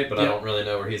playing great, but I don't really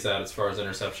know where he's at as far as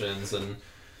interceptions and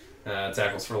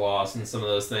tackles for loss and some of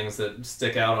those things that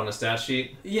stick out on a stat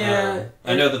sheet. Yeah.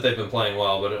 I know that they've been playing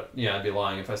well, but I'd be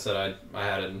lying if I said I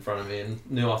had it in front of me and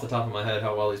knew off the top of my head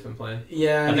how well he's been playing.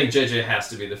 Yeah. I think JJ has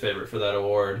to be the favorite for that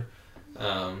award.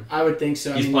 I would think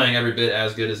so. He's playing every bit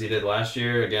as good as he did last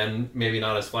year. Again, maybe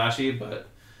not as flashy, but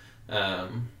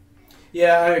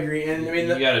yeah, I agree. And I mean,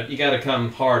 you gotta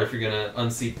come hard if you're gonna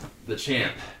unseat the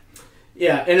champ.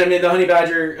 Yeah, and I mean the Honey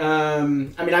Badger.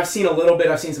 I've seen a little bit.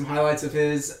 I've seen some highlights of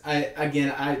his.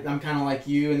 I'm kind of like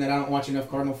you in that I don't watch enough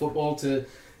Cardinal football to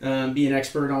be an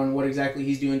expert on what exactly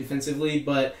he's doing defensively.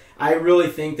 But I really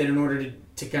think that in order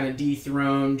to kind of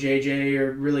dethrone JJ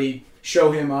or really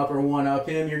show him up or one up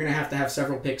him, you're going to have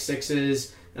several pick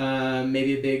sixes,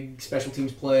 maybe a big special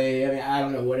teams play. I mean, I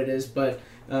don't know what it is, but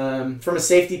from a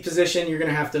safety position, you're going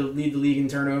to have to lead the league in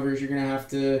turnovers. You're going to have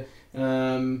to,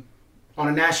 on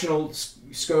a national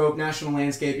scope, national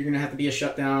landscape, you're going to have to be a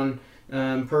shutdown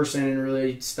person and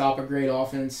really stop a great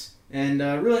offense. And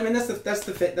really, I mean, that's the test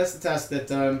that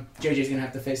JJ's going to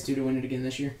have to face to win it again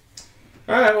this year.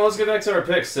 All right, well, let's get back to our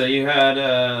picks. So you had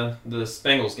the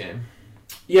Bengals game.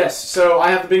 Yes, so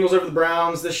I have the Bengals over the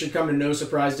Browns. This should come to no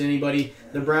surprise to anybody.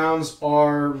 The Browns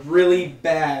are really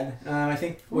bad. I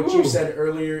think what you said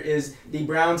earlier is the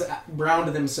Browns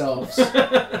browned themselves. They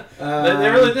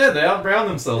really did. They out-browned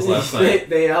themselves last night.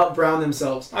 They out-browned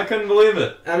themselves. I couldn't believe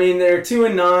it. I mean, they're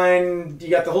 2-9. You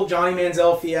got the whole Johnny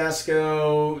Manziel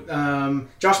fiasco.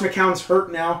 Josh McCown's hurt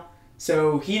now,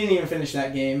 so he didn't even finish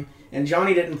that game. And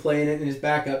Johnny didn't play in it in his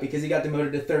backup because he got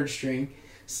demoted to third string.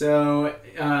 So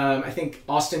I think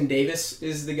Austin Davis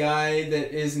is the guy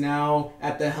that is now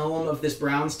at the helm of this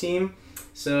Browns team.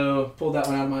 So pulled that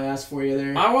one out of my ass for you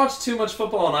there. I watch too much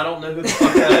football and I don't know who the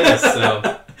fuck that is.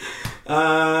 So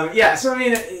so I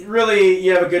mean, really,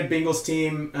 you have a good Bengals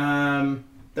team.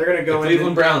 They're gonna go the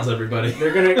Cleveland Browns, everybody.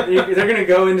 They're gonna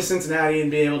go into Cincinnati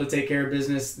and be able to take care of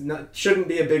business. Shouldn't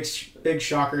be a big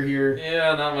shocker here.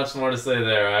 Yeah, not much more to say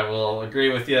there. I will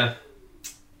agree with you.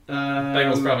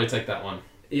 Bengals probably take that one.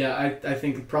 Yeah, I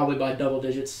think probably by double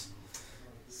digits.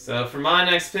 So for my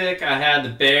next pick, I had the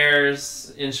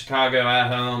Bears in Chicago at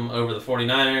home over the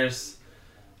 49ers.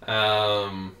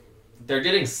 They're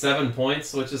getting 7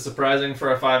 points, which is surprising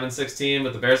for a 5-6 team,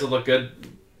 but the Bears have looked good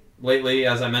lately.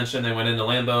 As I mentioned, they went into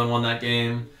Lambeau and won that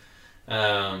game.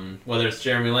 Whether it's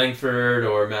Jeremy Langford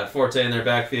or Matt Forte in their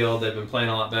backfield, they've been playing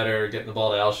a lot better, getting the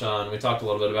ball to Alshon. We talked a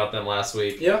little bit about them last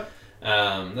week. Yeah.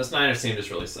 This Niners team just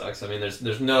really sucks. I mean,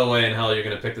 there's no way in hell you're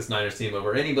going to pick this Niners team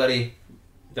over anybody.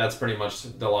 That's pretty much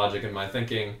the logic in my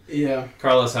thinking. Yeah.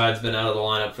 Carlos Hyde's been out of the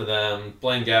lineup for them.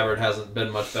 Blaine Gabbert hasn't been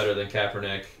much better than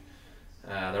Kaepernick.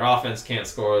 Their offense can't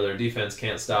score. Their defense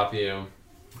can't stop you.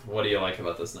 What do you like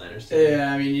about this Niners team?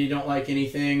 Yeah, I mean, you don't like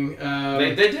anything.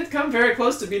 They did come very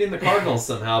close to beating the Cardinals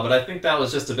somehow, but I think that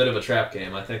was just a bit of a trap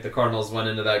game. I think the Cardinals went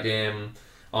into that game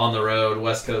on the road,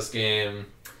 West Coast game.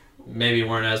 Maybe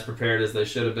weren't as prepared as they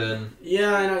should have been.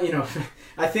 Yeah,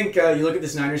 I think you look at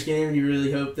this Niners game and you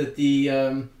really hope that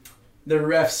the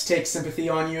refs take sympathy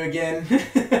on you again,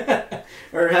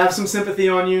 or have some sympathy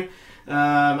on you.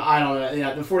 I don't know.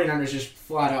 Yeah, the 49ers just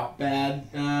flat out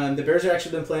bad. The Bears have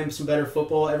actually been playing some better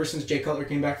football ever since Jay Cutler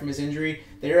came back from his injury.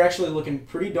 They're actually looking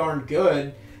pretty darn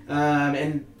good.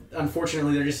 And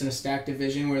unfortunately, they're just in a stacked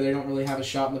division where they don't really have a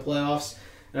shot in the playoffs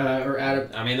or at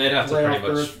a I mean, they'd have to pretty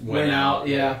much win out.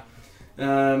 Yeah.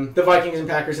 The Vikings and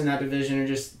Packers in that division are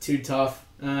just too tough.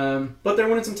 But they're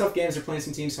winning some tough games. They're playing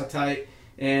some teams so tight.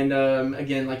 And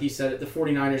again, like you said, the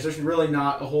 49ers,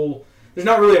 there's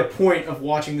not really a point of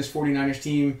watching this 49ers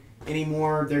team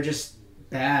anymore. They're just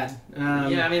bad.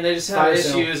 I mean, they just have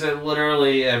issues at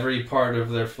literally every part of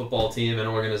their football team and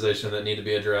organization that need to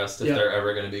be addressed if they're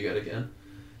ever going to be good again.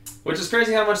 Which is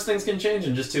crazy how much things can change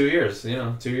in just 2 years. 2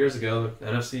 years ago, the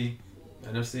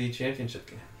NFC Championship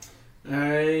game.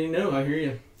 I know, I hear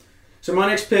you. So my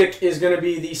next pick is going to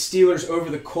be the Steelers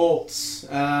over the Colts.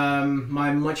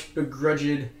 My much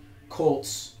begrudged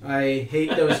Colts. I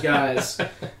hate those guys.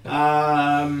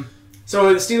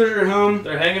 So the Steelers are at home.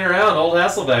 They're hanging around. Old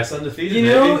Hasselbeck's undefeated.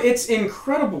 It's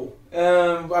incredible.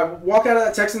 I walk out of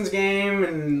that Texans game,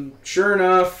 and sure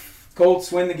enough,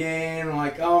 Colts win the game. I'm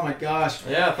like, oh my gosh.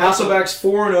 Yeah, Hasselbeck's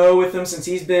 4-0 with them since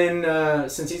he's been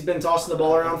tossing the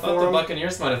ball around for them. I thought him. the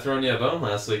Buccaneers might have thrown you a bone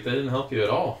last week. They didn't help you at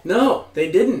all. No,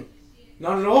 they didn't.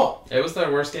 Not at all. It was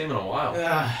their worst game in a while.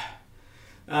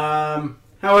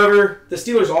 However, the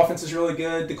Steelers' offense is really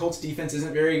good. The Colts' defense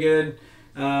isn't very good.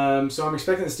 So I'm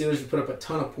expecting the Steelers to put up a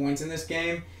ton of points in this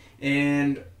game.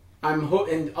 And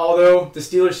although the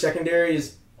Steelers' secondary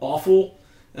is awful,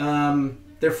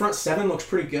 their front seven looks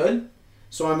pretty good.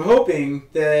 So I'm hoping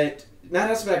that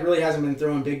Matt Hasselbeck really hasn't been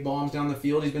throwing big bombs down the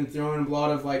field. He's been throwing a lot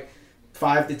of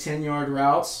 5 to 10 yard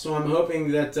routes. So I'm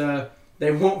hoping that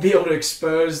they won't be able to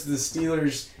expose the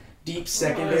Steelers' deep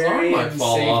secondary. His arm might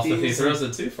fall off if he safeties. throws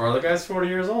it too far. The guy's 40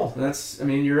 years old.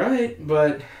 You're right,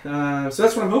 but so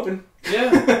that's what I'm hoping.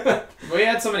 Yeah. We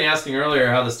had somebody asking earlier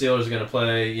how the Steelers are going to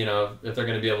play, if they're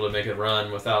going to be able to make a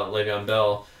run without Le'Veon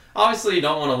Bell. Obviously, you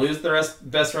don't want to lose the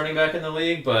best running back in the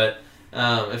league, but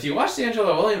if you watch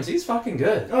D'Angelo Williams, he's fucking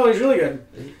good. Oh, he's really good.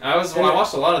 I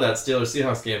watched a lot of that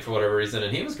Steelers-Seahawks game for whatever reason,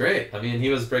 and he was great. I mean, he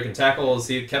was breaking tackles.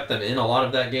 He kept them in a lot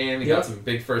of that game. He got some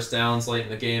big first downs late in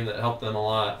the game that helped them a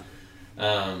lot.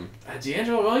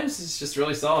 D'Angelo Williams is just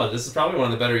really solid. This is probably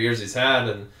one of the better years he's had,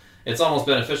 and it's almost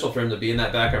beneficial for him to be in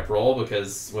that backup role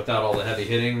because without all the heavy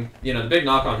hitting, the big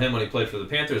knock on him when he played for the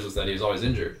Panthers was that he was always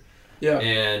injured. Yeah.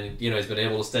 And, he's been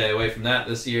able to stay away from that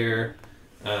this year.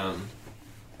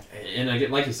 And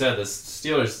again, like you said, the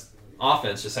Steelers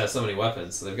offense just has so many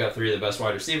weapons. So they've got 3 of the best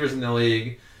wide receivers in the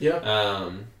league. Yeah.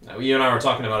 You and I were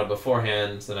talking about it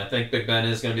beforehand, and I think Big Ben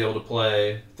is going to be able to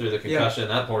play through the concussion.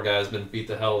 Yeah. That poor guy has been beat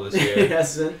to hell this year.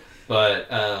 Yes. But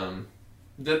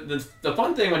the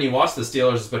fun thing when you watch the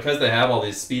Steelers is because they have all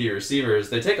these speedy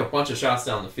receivers, they take a bunch of shots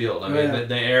down the field. I mean,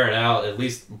 they air it out at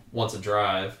least once a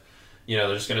drive.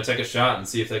 They're just going to take a shot and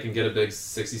see if they can get a big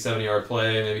 60, 70-yard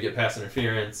play, maybe get pass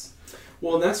interference.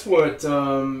 Well, that's what,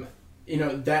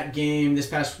 that game this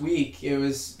past week, it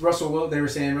was they were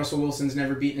saying Russell Wilson's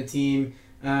never beaten a team.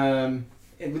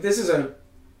 This is a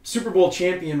Super Bowl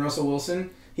champion, Russell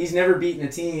Wilson. He's never beaten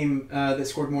a team that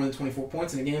scored more than 24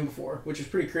 points in a game before, which is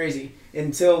pretty crazy,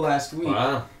 until last week.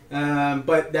 Wow.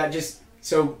 But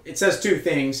so it says 2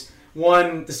 things.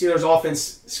 One, the Steelers'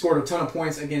 offense scored a ton of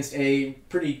points against a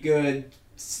pretty good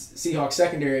Seahawks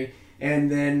secondary,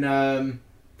 and then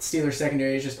Steelers'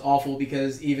 secondary is just awful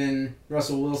because even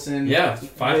Russell Wilson,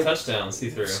 5 touchdowns he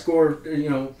threw, scored.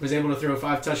 Was able to throw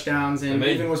 5 touchdowns, and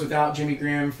even was without Jimmy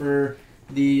Graham for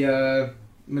the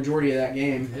majority of that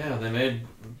game. Yeah, they made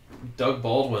Doug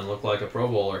Baldwin look like a Pro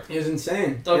Bowler. It was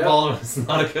insane. Doug Baldwin is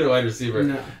not a good wide receiver.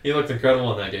 No. He looked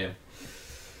incredible in that game.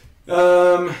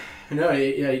 No,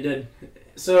 he did.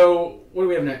 So, what do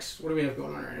we have next? What do we have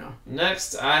going on right now?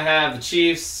 Next, I have the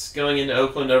Chiefs going into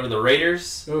Oakland over the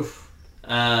Raiders. Oof.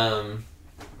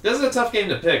 This is a tough game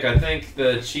to pick. I think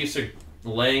the Chiefs are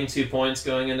laying 2 points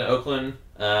going into Oakland.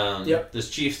 This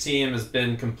Chiefs team has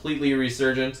been completely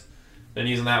resurgent. Been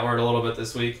using that word a little bit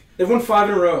this week. They've won 5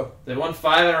 in a row. They've won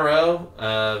 5 in a row.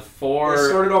 They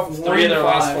started off 3 of their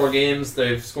last 4 games,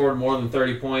 they've scored more than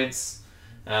 30 points.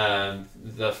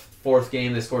 The 4th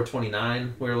game, they scored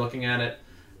 29. We were looking at it.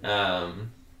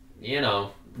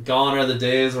 Gone are the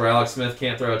days where Alex Smith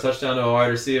can't throw a touchdown to a wide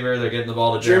receiver. They're getting the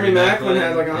ball to Jeremy Maclin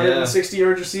had 160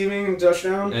 yards receiving and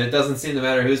touchdown. And it doesn't seem to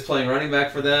matter who's playing running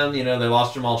back for them. They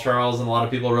lost Jamal Charles, and a lot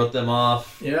of people wrote them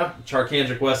off. Yeah.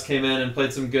 Charkandrick West came in and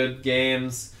played some good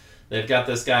games. They've got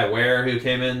this guy Ware who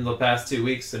came in the past 2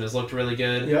 weeks and has looked really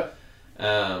good. Yep.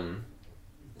 I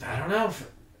don't know.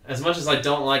 As much as I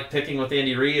don't like picking with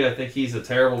Andy Reid, I think he's a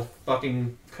terrible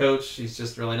fucking coach. He's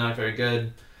just really not very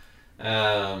good.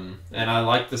 And I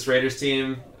like this Raiders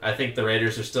team. I think the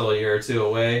Raiders are still a year or two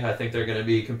away. I think they're going to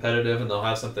be competitive, and they'll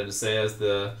have something to say as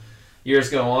the years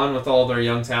go on with all their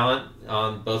young talent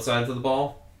on both sides of the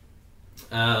ball.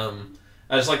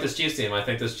 I just like this Chiefs team. I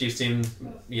think this Chiefs team,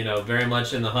 very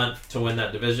much in the hunt to win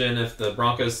that division if the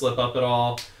Broncos slip up at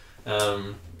all.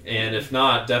 And if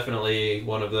not, definitely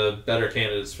one of the better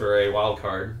candidates for a wild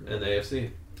card in the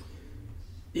AFC.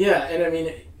 Yeah, and I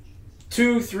mean,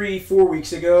 2, 3, 4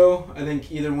 weeks ago, I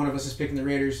think either one of us is picking the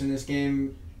Raiders in this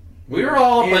game. We were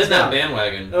all Hands in that down.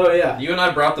 bandwagon. Oh, yeah. You and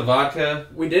I brought the vodka.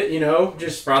 We did,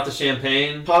 just Brought the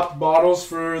champagne. popped bottles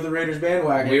for the Raiders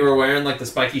bandwagon. We were wearing like the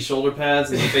spiky shoulder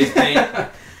pads and the face paint.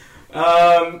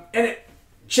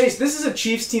 Chase, this is a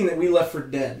Chiefs team that we left for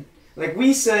dead. Like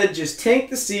we said, just tank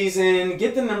the season,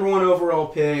 get the number 1 overall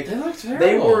pick. They looked terrible.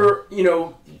 They were,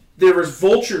 there was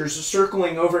vultures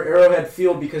circling over Arrowhead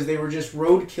Field because they were just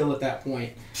roadkill at that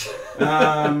point.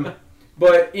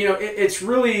 But it's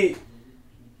really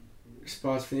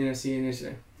spots for the NFC and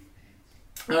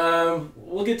NFC.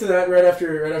 We'll get to that right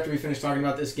after we finish talking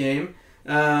about this game.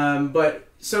 But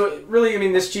so really, I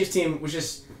mean, this Chiefs team was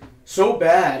just so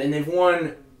bad, and they've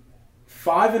won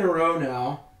 5 in a row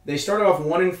now. They started off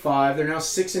 1-5. They're now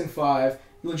 6-5,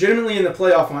 legitimately in the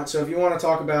playoff hunt. So if you want to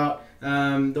talk about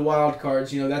the wild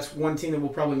cards, that's one team that we'll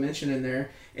probably mention in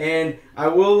there. And I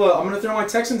will. I'm going to throw my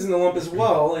Texans in the lump as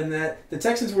well, in that the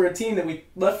Texans were a team that we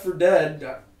left for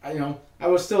dead. I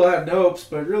was still had hopes,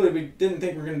 but really we didn't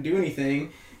think we were going to do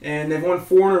anything. And they've won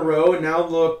 4 in a row, and now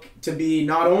look to be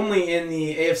not only in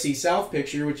the AFC South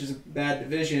picture, which is a bad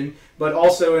division, but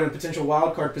also in a potential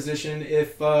wild card position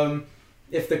if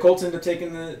the Colts end up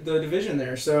taking the division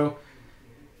there. So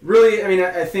really, I mean,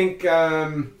 I think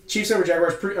Chiefs over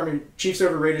Jaguars. Chiefs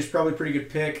over Raiders probably a pretty good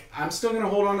pick. I'm still going to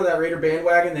hold on to that Raider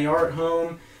bandwagon. They are at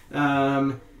home.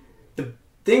 The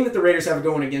thing that the Raiders have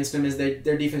going against them is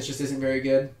their defense just isn't very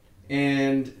good,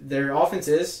 and their offense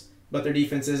is, but their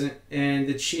defense isn't. And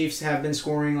the Chiefs have been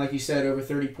scoring, like you said, over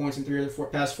 30 points in 3 of the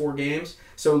past 4 games.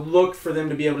 So look for them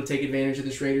to be able to take advantage of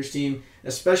this Raiders team,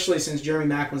 especially since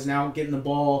Jeremy Maclin's now getting the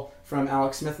ball from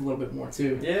Alex Smith a little bit more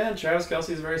too. Yeah, and Travis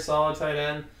Kelce's a very solid tight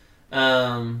end.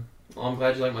 Well, I'm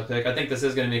glad you like my pick. I think this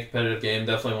is going to be a competitive game.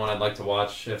 Definitely one I'd like to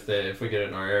watch if we get it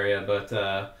in our area. But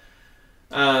to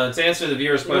answer the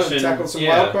viewer's question, tackle some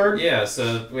wild card? Yeah,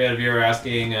 so we had a viewer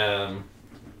asking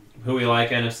who we like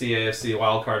NFC, AFC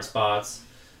wild card spots.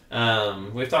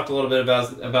 We've talked a little bit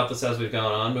about this as we've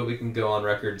gone on, but we can go on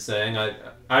record saying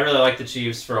I really like the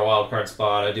Chiefs for a wild card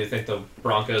spot. I do think the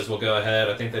Broncos will go ahead.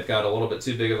 I think they've got a little bit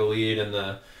too big of a lead in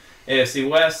the AFC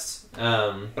West.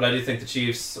 But I do think the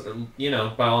Chiefs,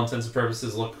 by all intents and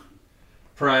purposes, look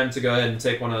primed to go ahead and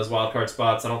take one of those wild card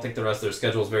spots. I don't think the rest of their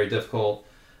schedule is very difficult.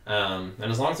 And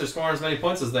as long as they're scoring as many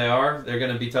points as they are, they're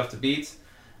going to be tough to beat.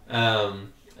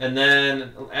 And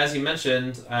then, as you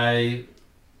mentioned,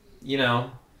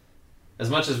 as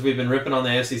much as we've been ripping on the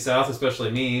AFC South, especially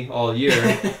me, all year,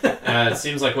 it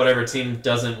seems like whatever team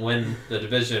doesn't win the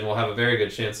division will have a very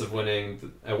good chance of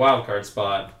winning a wild card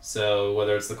spot. So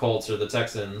whether it's the Colts or the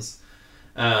Texans.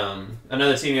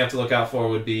 Another team you have to look out for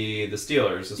would be the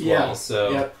Steelers as well.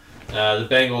 So the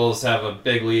Bengals have a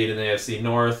big lead in the AFC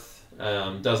North.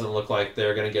 Doesn't look like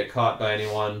they're going to get caught by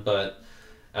anyone, but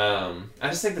I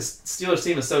just think the Steelers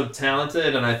team is so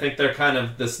talented, and I think they're kind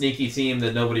of the sneaky team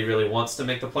that nobody really wants to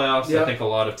make the playoffs. Yep. I think a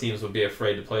lot of teams would be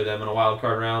afraid to play them in a wild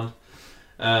card round.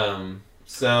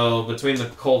 So between the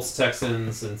Colts,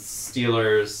 Texans, and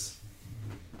Steelers,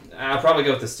 I'll probably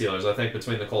go with the Steelers. I think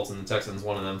between the Colts and the Texans,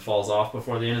 one of them falls off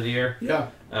before the end of the year. Yeah.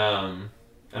 And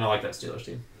I like that Steelers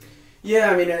team.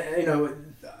 Yeah, I mean,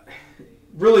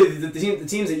 really, the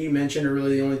teams that you mentioned are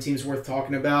really the only teams worth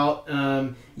talking about.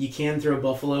 You can throw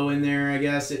Buffalo in there, I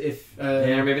guess.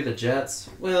 Maybe the Jets.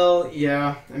 Well,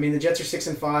 yeah. I mean, the Jets are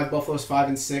 6-5, Buffalo's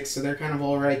 5-6, so they're kind of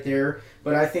all right there.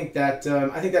 But I think that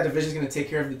division's going to take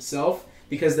care of itself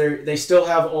because they still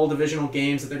have all divisional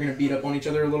games that they're going to beat up on each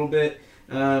other a little bit.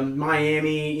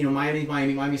 Miami's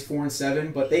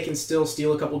 4-7, but they can still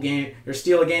steal a couple games or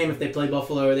steal a game if they play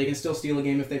Buffalo, or they can still steal a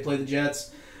game if they play the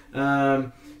Jets.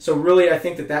 So really, I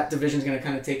think that division is going to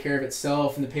kind of take care of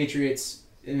itself, and the Patriots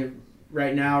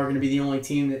right now are going to be the only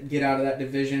team that get out of that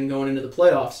division going into the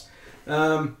playoffs.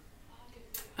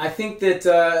 I think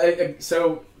that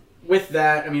so with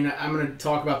that, I mean, I'm going to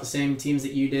talk about the same teams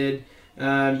that you did.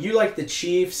 You like the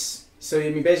Chiefs, so I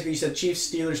mean, basically you said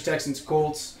Chiefs, Steelers, Texans,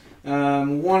 Colts.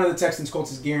 One of the Texans,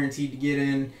 Colts is guaranteed to get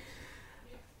in.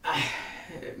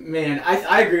 Man,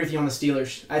 I agree with you on the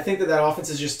Steelers. I think that offense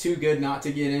is just too good not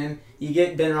to get in. You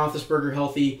get Ben Roethlisberger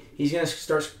healthy, he's going to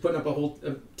start putting up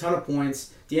a ton of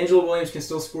points. D'Angelo Williams can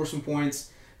still score some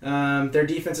points. Their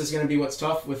defense is going to be what's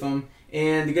tough with them.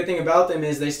 And the good thing about them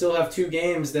is they still have 2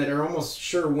 games that are almost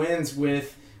sure wins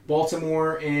with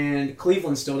Baltimore and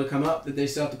Cleveland still to come up, that they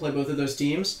still have to play both of those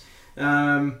teams.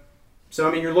 So,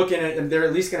 I mean, you're looking at, they're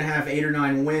at least going to have 8 or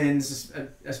 9 wins,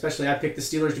 especially I picked the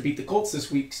Steelers to beat the Colts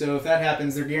this week. So if that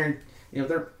happens, they're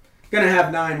they're going to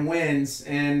have 9 wins,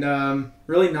 and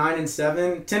really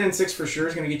 9-7, 10-6 for sure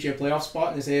is going to get you a playoff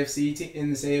spot in this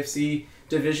AFC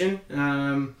division.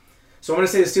 So I'm going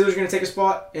to say the Steelers are going to take a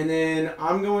spot, and then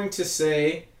I'm going to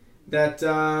say that.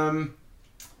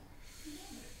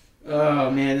 Oh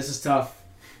man, this is tough.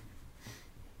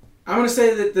 I'm going to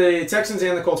say that the Texans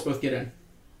and the Colts both get in.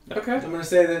 Okay. I'm going to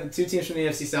say that the 2 teams from the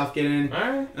AFC South get in. All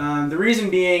right. The reason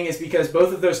being is because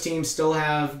both of those teams still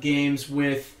have games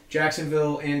with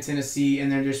Jacksonville and Tennessee,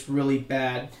 and they're just really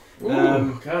bad.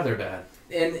 Ooh, God, they're bad.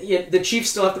 And the Chiefs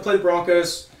still have to play the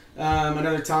Broncos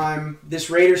another time. This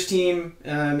Raiders team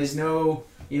is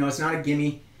it's not a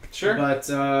gimme. Sure. But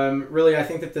really, I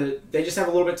think that they just have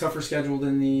a little bit tougher schedule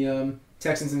than the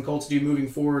Texans and Colts do moving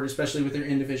forward, especially with their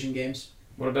in-division games.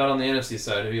 What about on the NFC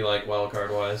side? Who do you like wild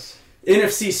card wise?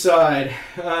 NFC side,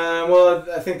 well,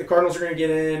 I think the Cardinals are going to get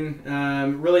in.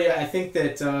 Really, I think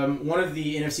that one of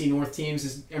the NFC North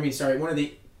teams one of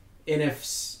the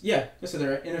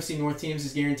NFC North teams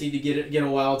is guaranteed to get a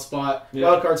wild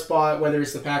card spot, whether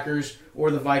it's the Packers or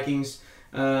the Vikings.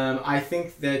 I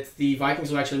think that the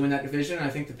Vikings will actually win that division. I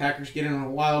think the Packers get in on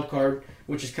a wild card,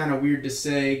 which is kind of weird to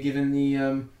say given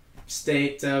the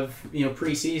state of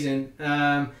preseason.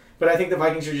 But I think the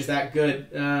Vikings are just that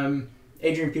good.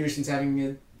 Adrian Peterson's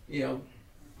having a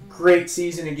great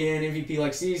season again,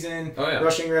 MVP-like season. Oh, yeah.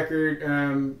 Rushing record.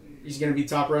 He's going to be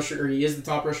top rusher, or he is the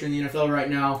top rusher in the NFL right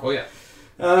now. Oh, yeah.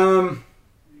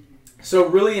 So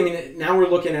really, now we're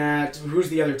looking at who's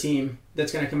the other team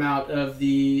that's going to come out of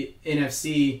the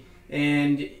NFC,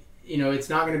 and it's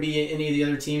not going to be any of the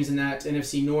other teams in that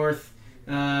NFC North.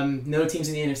 No teams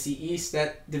in the NFC East.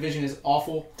 That division is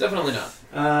awful. Definitely not.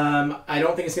 I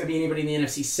don't think it's going to be anybody in the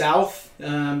NFC South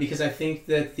because I think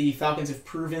that the Falcons have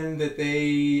proven that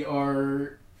they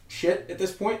are shit at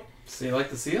this point. So you like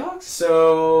the Seahawks?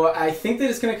 So I think that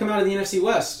it's going to come out of the NFC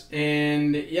West.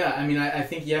 And yeah, I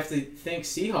think you have to think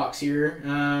Seahawks here.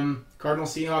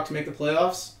 Cardinals, Seahawks make the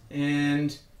playoffs,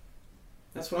 and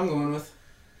that's what I'm going with.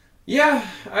 Yeah,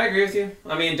 I agree with you.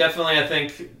 Definitely I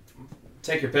think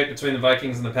take your pick between the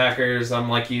Vikings and the Packers. I'm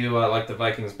like you. I like the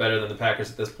Vikings better than the Packers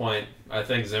at this point. I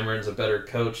think Zimmerman's a better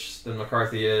coach than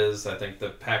McCarthy is. I think the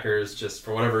Packers just,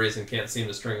 for whatever reason, can't seem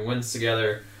to string wins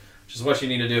together, which is what you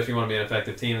need to do if you want to be an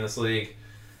effective team in this league.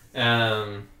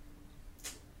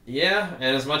 Yeah,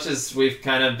 and as much as we've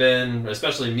kind of been,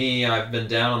 especially me, I've been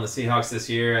down on the Seahawks this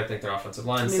year. I think their offensive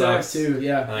line sucks. Too,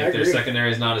 yeah. I think their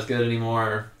secondary is not as good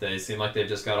anymore. They seem like they've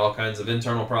just got all kinds of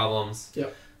internal problems.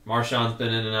 Yep. Marshawn's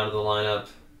been in and out of the lineup,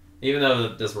 even though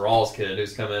this Rawls kid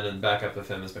who's come in and back up with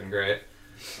him has been great.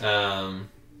 I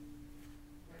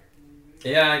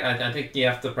think you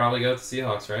have to probably go with the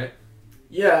Seahawks, right?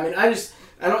 Yeah,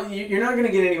 you're not going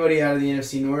to get anybody out of the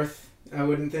NFC North, I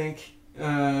wouldn't think.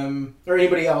 Or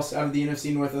anybody else out of the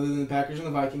NFC North other than the Packers and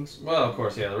the Vikings. Well, of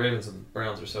course, yeah. The Ravens and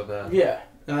Browns are so bad. Yeah.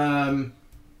 The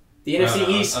NFC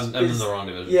East. I'm in the wrong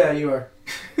division. Yeah, you are.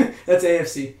 That's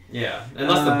AFC. Yeah,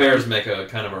 unless the Bears make a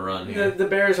kind of a run here. The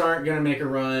Bears aren't going to make a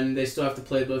run. They still have to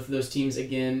play both of those teams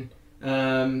again. The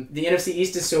NFC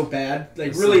East is so bad.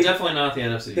 It's really, definitely not the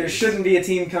NFC East. There shouldn't be a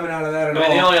team coming out of that at all.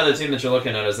 The only other team that you're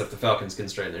looking at is if the Falcons can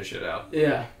straighten their shit out.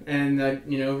 Yeah, and I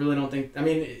really don't think.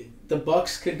 The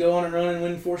Bucs could go on a run and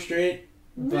win 4 straight.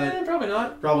 But probably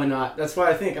not. Probably not. That's why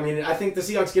I think. I think the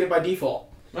Seahawks get it by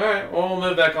default. All right, well, we'll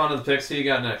move back on to the picks. Who you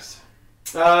got next?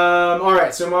 All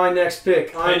right, so my next pick.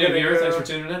 Hey, new viewer, thanks for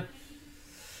tuning in.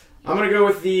 I'm going to go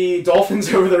with the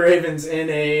Dolphins over the Ravens in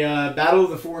a battle of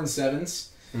the 4 and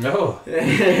 7s. No.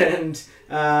 And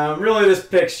really this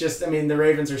pick's just, the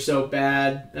Ravens are so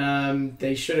bad.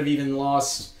 They should have even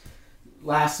lost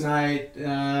last night.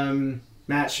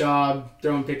 Matt Schaub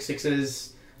throwing pick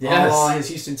sixes. Yes. His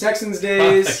Houston Texans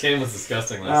days. That game was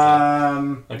disgusting last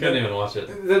time. I couldn't even watch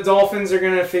it. The Dolphins are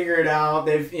going to figure it out.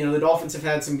 The Dolphins have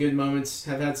had some good moments,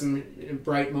 have had some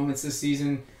bright moments this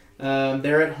season.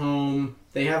 They're at home.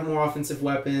 They have more offensive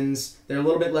weapons. They're a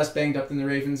little bit less banged up than the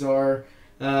Ravens are.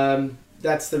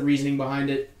 That's the reasoning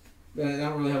behind it. I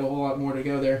don't really have a whole lot more to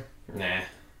go there. Nah.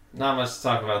 Not much to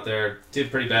talk about there. 2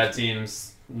 pretty bad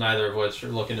teams, neither of which are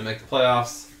looking to make the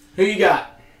playoffs. Who you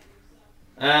got?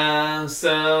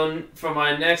 So for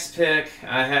my next pick,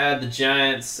 I had the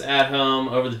Giants at home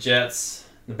over the Jets.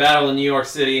 The battle in New York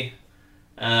City.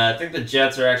 I think the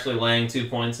Jets are actually laying 2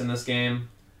 points in this game.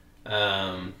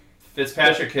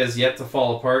 Fitzpatrick has yet to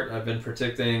fall apart. I've been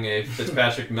predicting a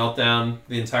Fitzpatrick meltdown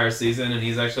the entire season, and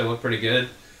he's actually looked pretty good.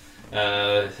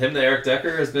 Him to Eric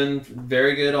Decker has been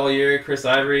very good all year. Chris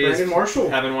Ivory Brandon Marshall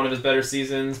having one of his better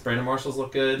seasons. Brandon Marshall's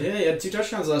looked good. Yeah, he had 2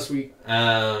 touchdowns last week.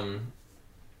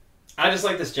 I just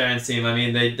like this Giants team. I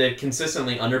mean, they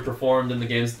consistently underperformed in the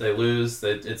games that they lose.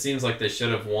 It seems like they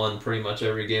should have won pretty much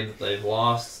every game that they've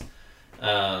lost.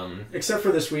 Except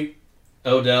for this week.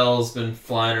 Odell's been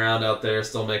flying around out there,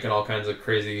 still making all kinds of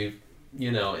crazy,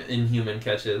 inhuman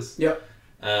catches. Yep.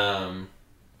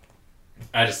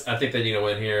 I think they need to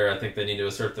win here. I think they need to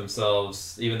assert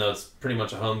themselves, even though it's pretty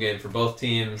much a home game for both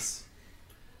teams.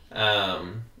 I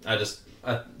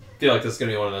feel like this is going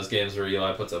to be one of those games where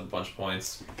Eli puts up a bunch of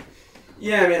points.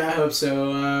 Yeah, I mean, I hope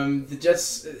so. The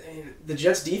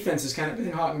Jets' defense has kind of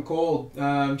been hot and cold.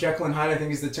 Jekyll and Hyde, I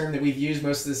think, is the term that we've used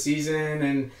most of the season.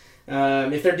 And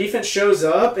if their defense shows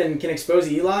up and can expose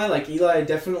Eli, like Eli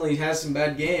definitely has some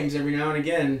bad games every now and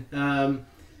again.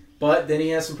 But then he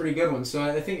has some pretty good ones. So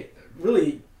I think,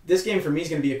 really, this game for me is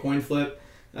going to be a coin flip.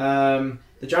 The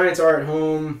Giants are at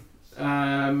home.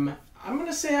 I'm going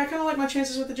to say I kind of like my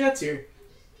chances with the Jets here.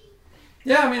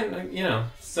 Yeah, I mean,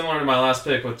 similar to my last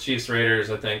pick with Chiefs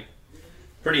Raiders, I think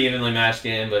pretty evenly matched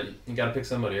game, but you got to pick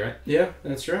somebody, right? Yeah,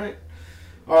 that's right.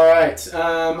 All right.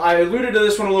 I alluded to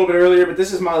this one a little bit earlier, but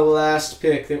this is my last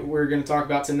pick that we're going to talk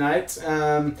about tonight.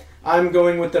 I'm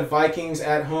going with the Vikings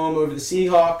at home over the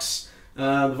Seahawks.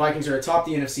 The Vikings are atop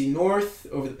the NFC North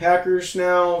over the Packers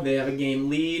now. They have a game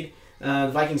lead.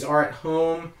 The Vikings are at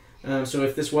home. So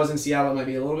if this was in Seattle, it might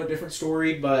be a little bit different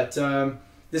story, but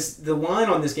the line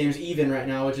on this game is even right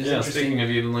now, which is interesting. Speaking of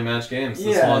evenly matched games,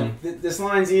 this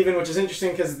line's even, which is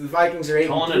interesting because the Vikings are 8-3.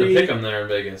 Calling it a pick 'em there in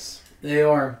Vegas. They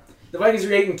are. The Vikings are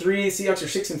 8-3. The Seahawks are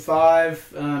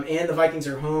 6-5, and the Vikings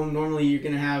are home. Normally, you're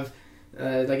going to have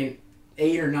like an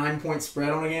 8 or 9 point spread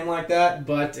on a game like that,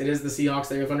 but it is the Seahawks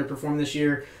that have underperformed this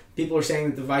year. People are saying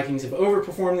that the Vikings have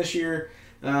overperformed this year,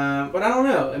 but I don't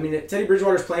know. I mean, Teddy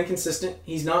Bridgewater's playing consistent.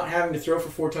 He's not having to throw for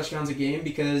 4 touchdowns a game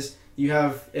because you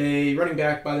have a running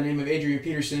back by the name of Adrian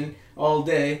Peterson all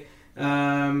day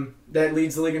that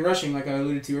leads the league in rushing, like I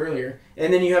alluded to earlier.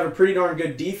 And then you have a pretty darn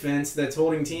good defense that's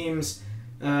holding teams,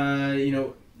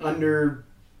 under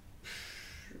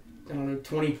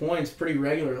 20 points pretty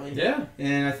regularly. Yeah.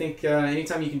 And I think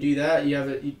anytime you can do that,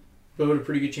 you vote a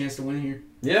pretty good chance to win here.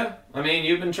 Yeah. I mean,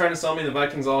 you've been trying to sell me the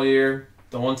Vikings all year.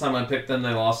 The one time I picked them,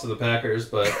 they lost to the Packers,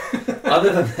 but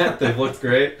other than that, they've looked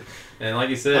great. And like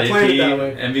you said,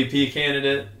 MVP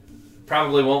candidate,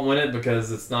 probably won't win it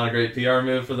because it's not a great PR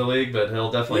move for the league, but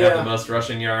he'll definitely have the most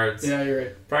rushing yards. Yeah, you're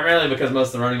right. Primarily because most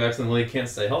of the running backs in the league can't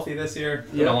stay healthy this year.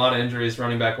 Yeah. A lot of injuries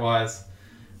running back-wise.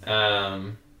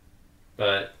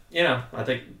 But, I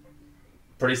think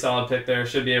pretty solid pick there.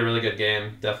 Should be a really good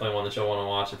game. Definitely one that you'll want to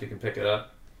watch if you can pick it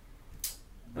up.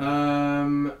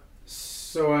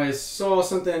 So I saw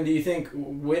something. Do you think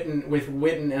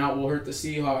Witten out will hurt the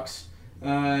Seahawks?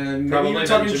 Maybe you're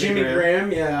talking Jimmy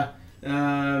Graham. Yeah.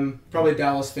 Probably a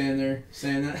Dallas fan there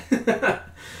saying that.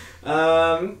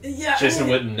 Jason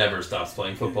Witten never stops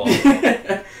playing football. He's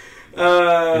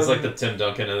like the Tim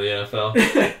Duncan of the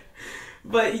NFL.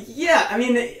 But yeah, I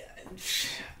mean,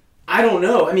 I don't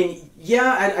know. I mean,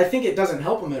 yeah, I think it doesn't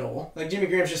help him at all. Like Jimmy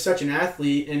Graham's just such an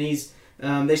athlete, and he's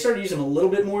they started using him a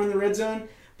little bit more in the red zone,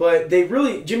 but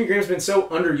Jimmy Graham's been so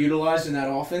underutilized in that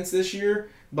offense this year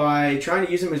by trying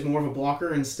to use him as more of a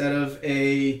blocker instead of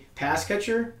a pass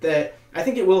catcher that I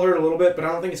think it will hurt a little bit, but I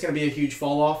don't think it's going to be a huge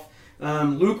fall off.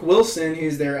 Luke Wilson,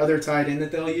 who's their other tight end that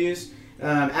they'll use,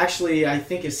 actually I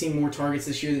think has seen more targets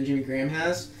this year than Jimmy Graham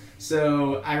has.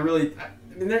 So I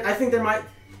think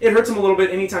it hurts him a little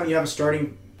bit anytime you have a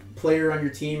starting player on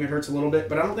your team. It hurts a little bit,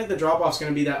 but I don't think the drop off's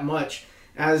going to be that much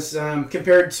as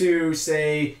compared to,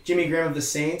 say, Jimmy Graham of the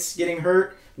Saints getting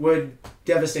hurt would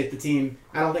devastate the team.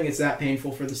 I don't think it's that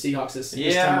painful for the Seahawks this time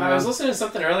around. I was listening to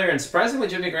something earlier, and surprisingly,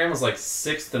 Jimmy Graham was like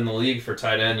 6th in the league for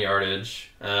tight end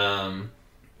yardage.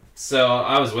 So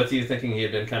I was with you thinking he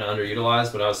had been kind of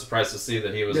underutilized, but I was surprised to see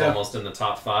that he was almost in the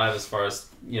top 5 as far as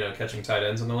catching tight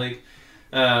ends in the league.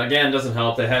 Again, doesn't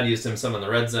help. They had used him some in the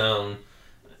red zone.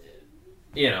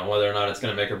 Whether or not it's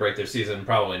going to make or break their season,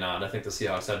 probably not. I think the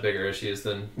Seahawks have bigger issues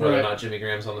than whether or not Jimmy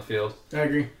Graham's on the field. I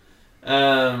agree.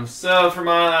 So for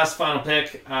my last final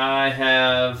pick, I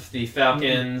have the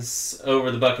Falcons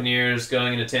over the Buccaneers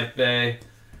going into Tampa Bay.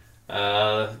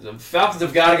 The Falcons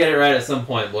have got to get it right at some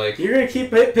point, Blake. You're going to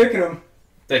keep picking them.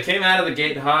 They came out of the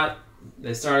gate hot.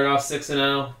 They started off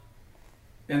 6-0.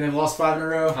 And they've lost 5 in a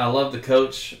row. I love the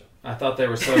coach. I thought they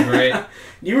were so great.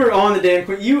 You were on the Dan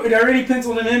Quinn. You had already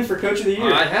penciled him in for Coach of the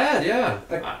Year. I had, yeah.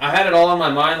 I had it all on my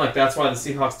mind. Like, that's why the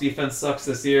Seahawks defense sucks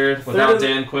this year. Without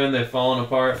Dan Quinn, they've fallen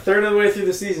apart. Third of the way through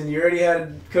the season, you already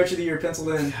had Coach of the Year penciled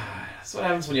in. God, that's what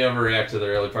happens when you overreact to the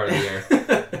early part of the year.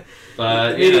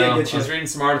 But, you know, I was reading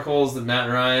some articles that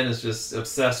Matt Ryan is just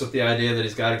obsessed with the idea that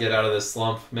he's got to get out of this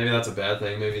slump. Maybe that's a bad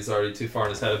thing. Maybe he's already too far in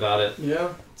his head about it. Yeah.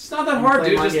 It's not that hard,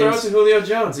 dude. Just throw it to Julio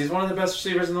Jones. He's one of the best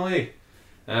receivers in the league.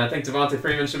 I think Devontae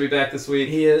Freeman should be back this week.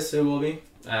 He is. It will be.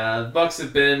 Bucks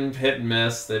have been hit and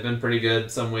miss. They've been pretty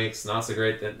good some weeks, not so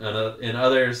great in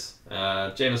others.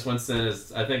 Jameis Winston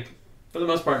is, I think, for the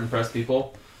most part, impressed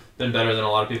people. Been better than a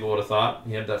lot of people would have thought.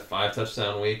 He had that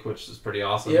 5-touchdown week, which is pretty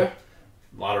awesome. Yeah.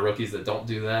 A lot of rookies that don't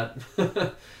do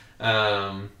that.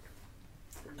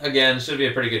 Again, should be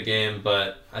a pretty good game,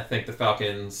 but I think the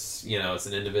Falcons, you know, it's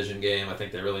an in-division game. I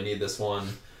think they really need this one.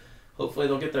 Hopefully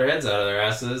they'll get their heads out of their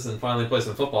asses and finally play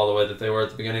some football the way that they were at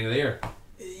the beginning of the year.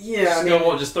 Yeah,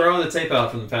 just throw the tape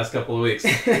out from the past couple of weeks.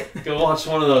 Go watch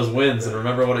one of those wins and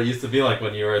remember what it used to be like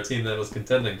when you were a team that was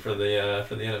contending for the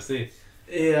NFC.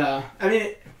 Yeah, I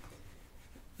mean,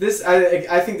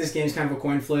 I think this game's kind of a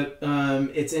coin flip.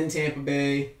 It's in Tampa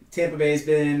Bay. Tampa Bay's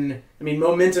been, I mean,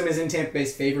 momentum is in Tampa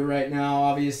Bay's favor right now,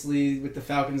 obviously, with the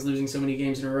Falcons losing so many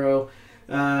games in a row.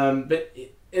 But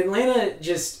Atlanta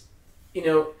just, you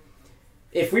know,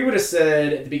 if we would have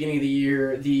said at the beginning of the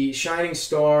year the shining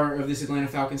star of this Atlanta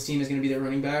Falcons team is going to be their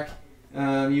running back,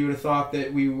 you would have thought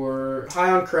that we were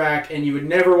high on crack and you would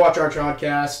never watch our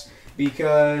podcast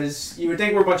because you would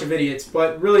think we're a bunch of idiots.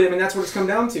 But really, I mean, that's what it's come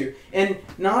down to. And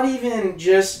not even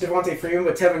just Devontae Freeman,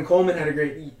 but Tevin Coleman had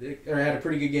a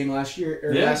pretty good game last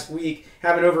week,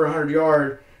 having over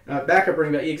 100-yard backup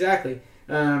running back. Exactly.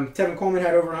 Tevin Coleman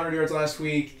had over 100 yards last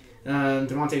week.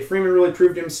 Devontae Freeman really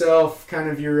proved himself, kind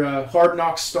of your hard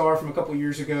knock star from a couple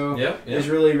years ago. Yep. Is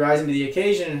really rising to the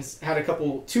occasion and has had a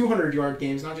couple 200-yard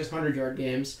games, not just 100-yard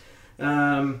games.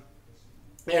 And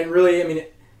really, I mean,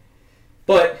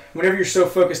 but whenever you're so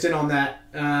focused in on that,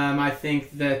 I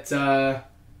think that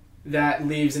that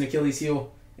leaves an Achilles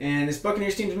heel. And this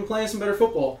Buccaneers team's been playing some better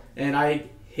football. And I've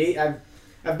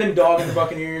been dogging the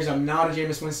Buccaneers. I'm not a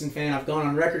Jameis Winston fan. I've gone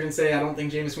on record and say I don't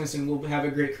think Jameis Winston will have a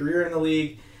great career in the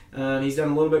league. He's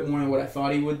done a little bit more than what I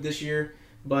thought he would this year,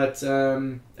 but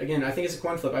again, I think it's a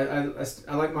coin flip. I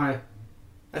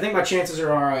think my chances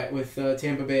are all right with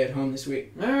Tampa Bay at home this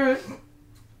week. All right.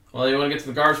 Well, you want to get to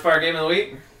the garbage fire game of the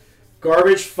week?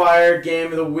 Garbage fire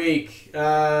game of the week.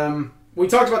 We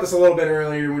talked about this a little bit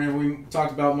earlier whenever we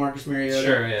talked about Marcus Mariota.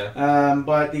 Sure, yeah.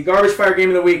 But the garbage fire game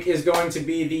of the week is going to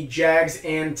be the Jags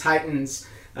and Titans.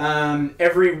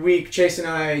 Every week, Chase and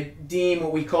I deem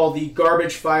what we call the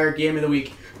garbage fire game of the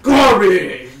week.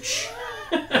 Garbage!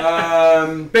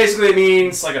 Basically it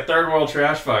means... It's like a third world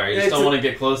trash fire. You just don't want to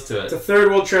get close to it. It's a third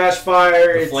world trash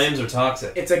fire. The flames are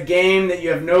toxic. It's a game that you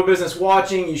have no business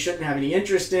watching. You shouldn't have any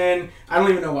interest in. I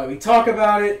don't even know why we talk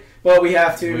about it, but we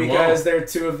have to because they're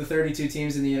two of the 32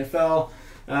 teams in the NFL.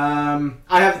 I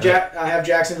have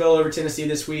Jacksonville over Tennessee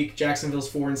this week.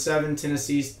 Jacksonville's 4-7.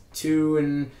 Tennessee's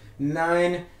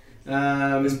 2-9.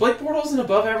 Is Blake Bortles an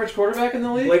above-average quarterback in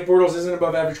the league? Blake Bortles is an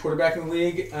above-average quarterback in the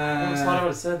league. I thought I would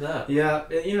have said that. Yeah,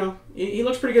 you know, he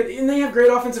looks pretty good, and they have great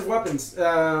offensive weapons.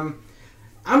 I'm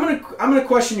gonna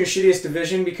question your shittiest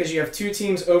division because you have two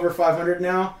teams over 500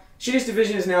 now. Shittiest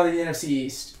division is now the NFC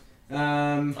East.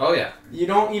 Oh yeah. You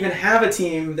don't even have a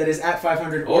team that is at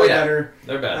 500 or better.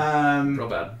 They're bad. Real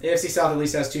bad. AFC South at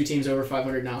least has two teams over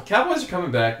 500 now. Cowboys are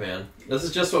coming back, man. This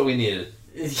is just what we needed.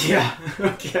 Yeah,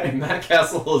 okay. Matt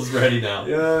Castle is ready now.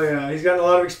 Oh, yeah. He's gotten a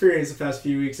lot of experience the past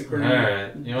few weeks, according to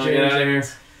Alright. You want to get out of here?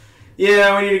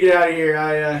 Yeah, we need to get out of here.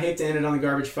 I hate to end it on the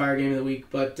garbage fire game of the week,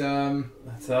 but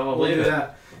that's how we'll leave do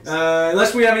that.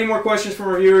 Unless we have any more questions from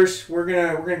our viewers, we're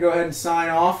gonna go ahead and sign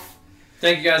off.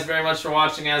 Thank you guys very much for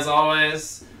watching, as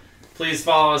always. Please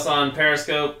follow us on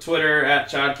Periscope, Twitter,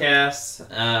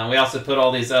 @Chodcast. We also put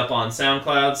all these up on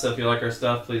SoundCloud, so if you like our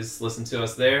stuff, please listen to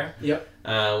us there. Yep.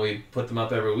 We put them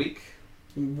up every week.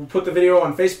 We'll put the video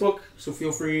on Facebook, so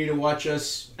feel free to watch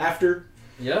us after.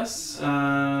 Yes.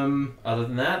 Other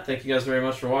than that, thank you guys very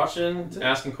much for watching,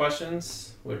 asking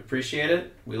questions. We'd appreciate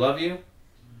it. We love you.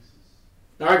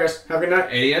 All right, guys. Have a good night.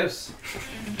 Adios.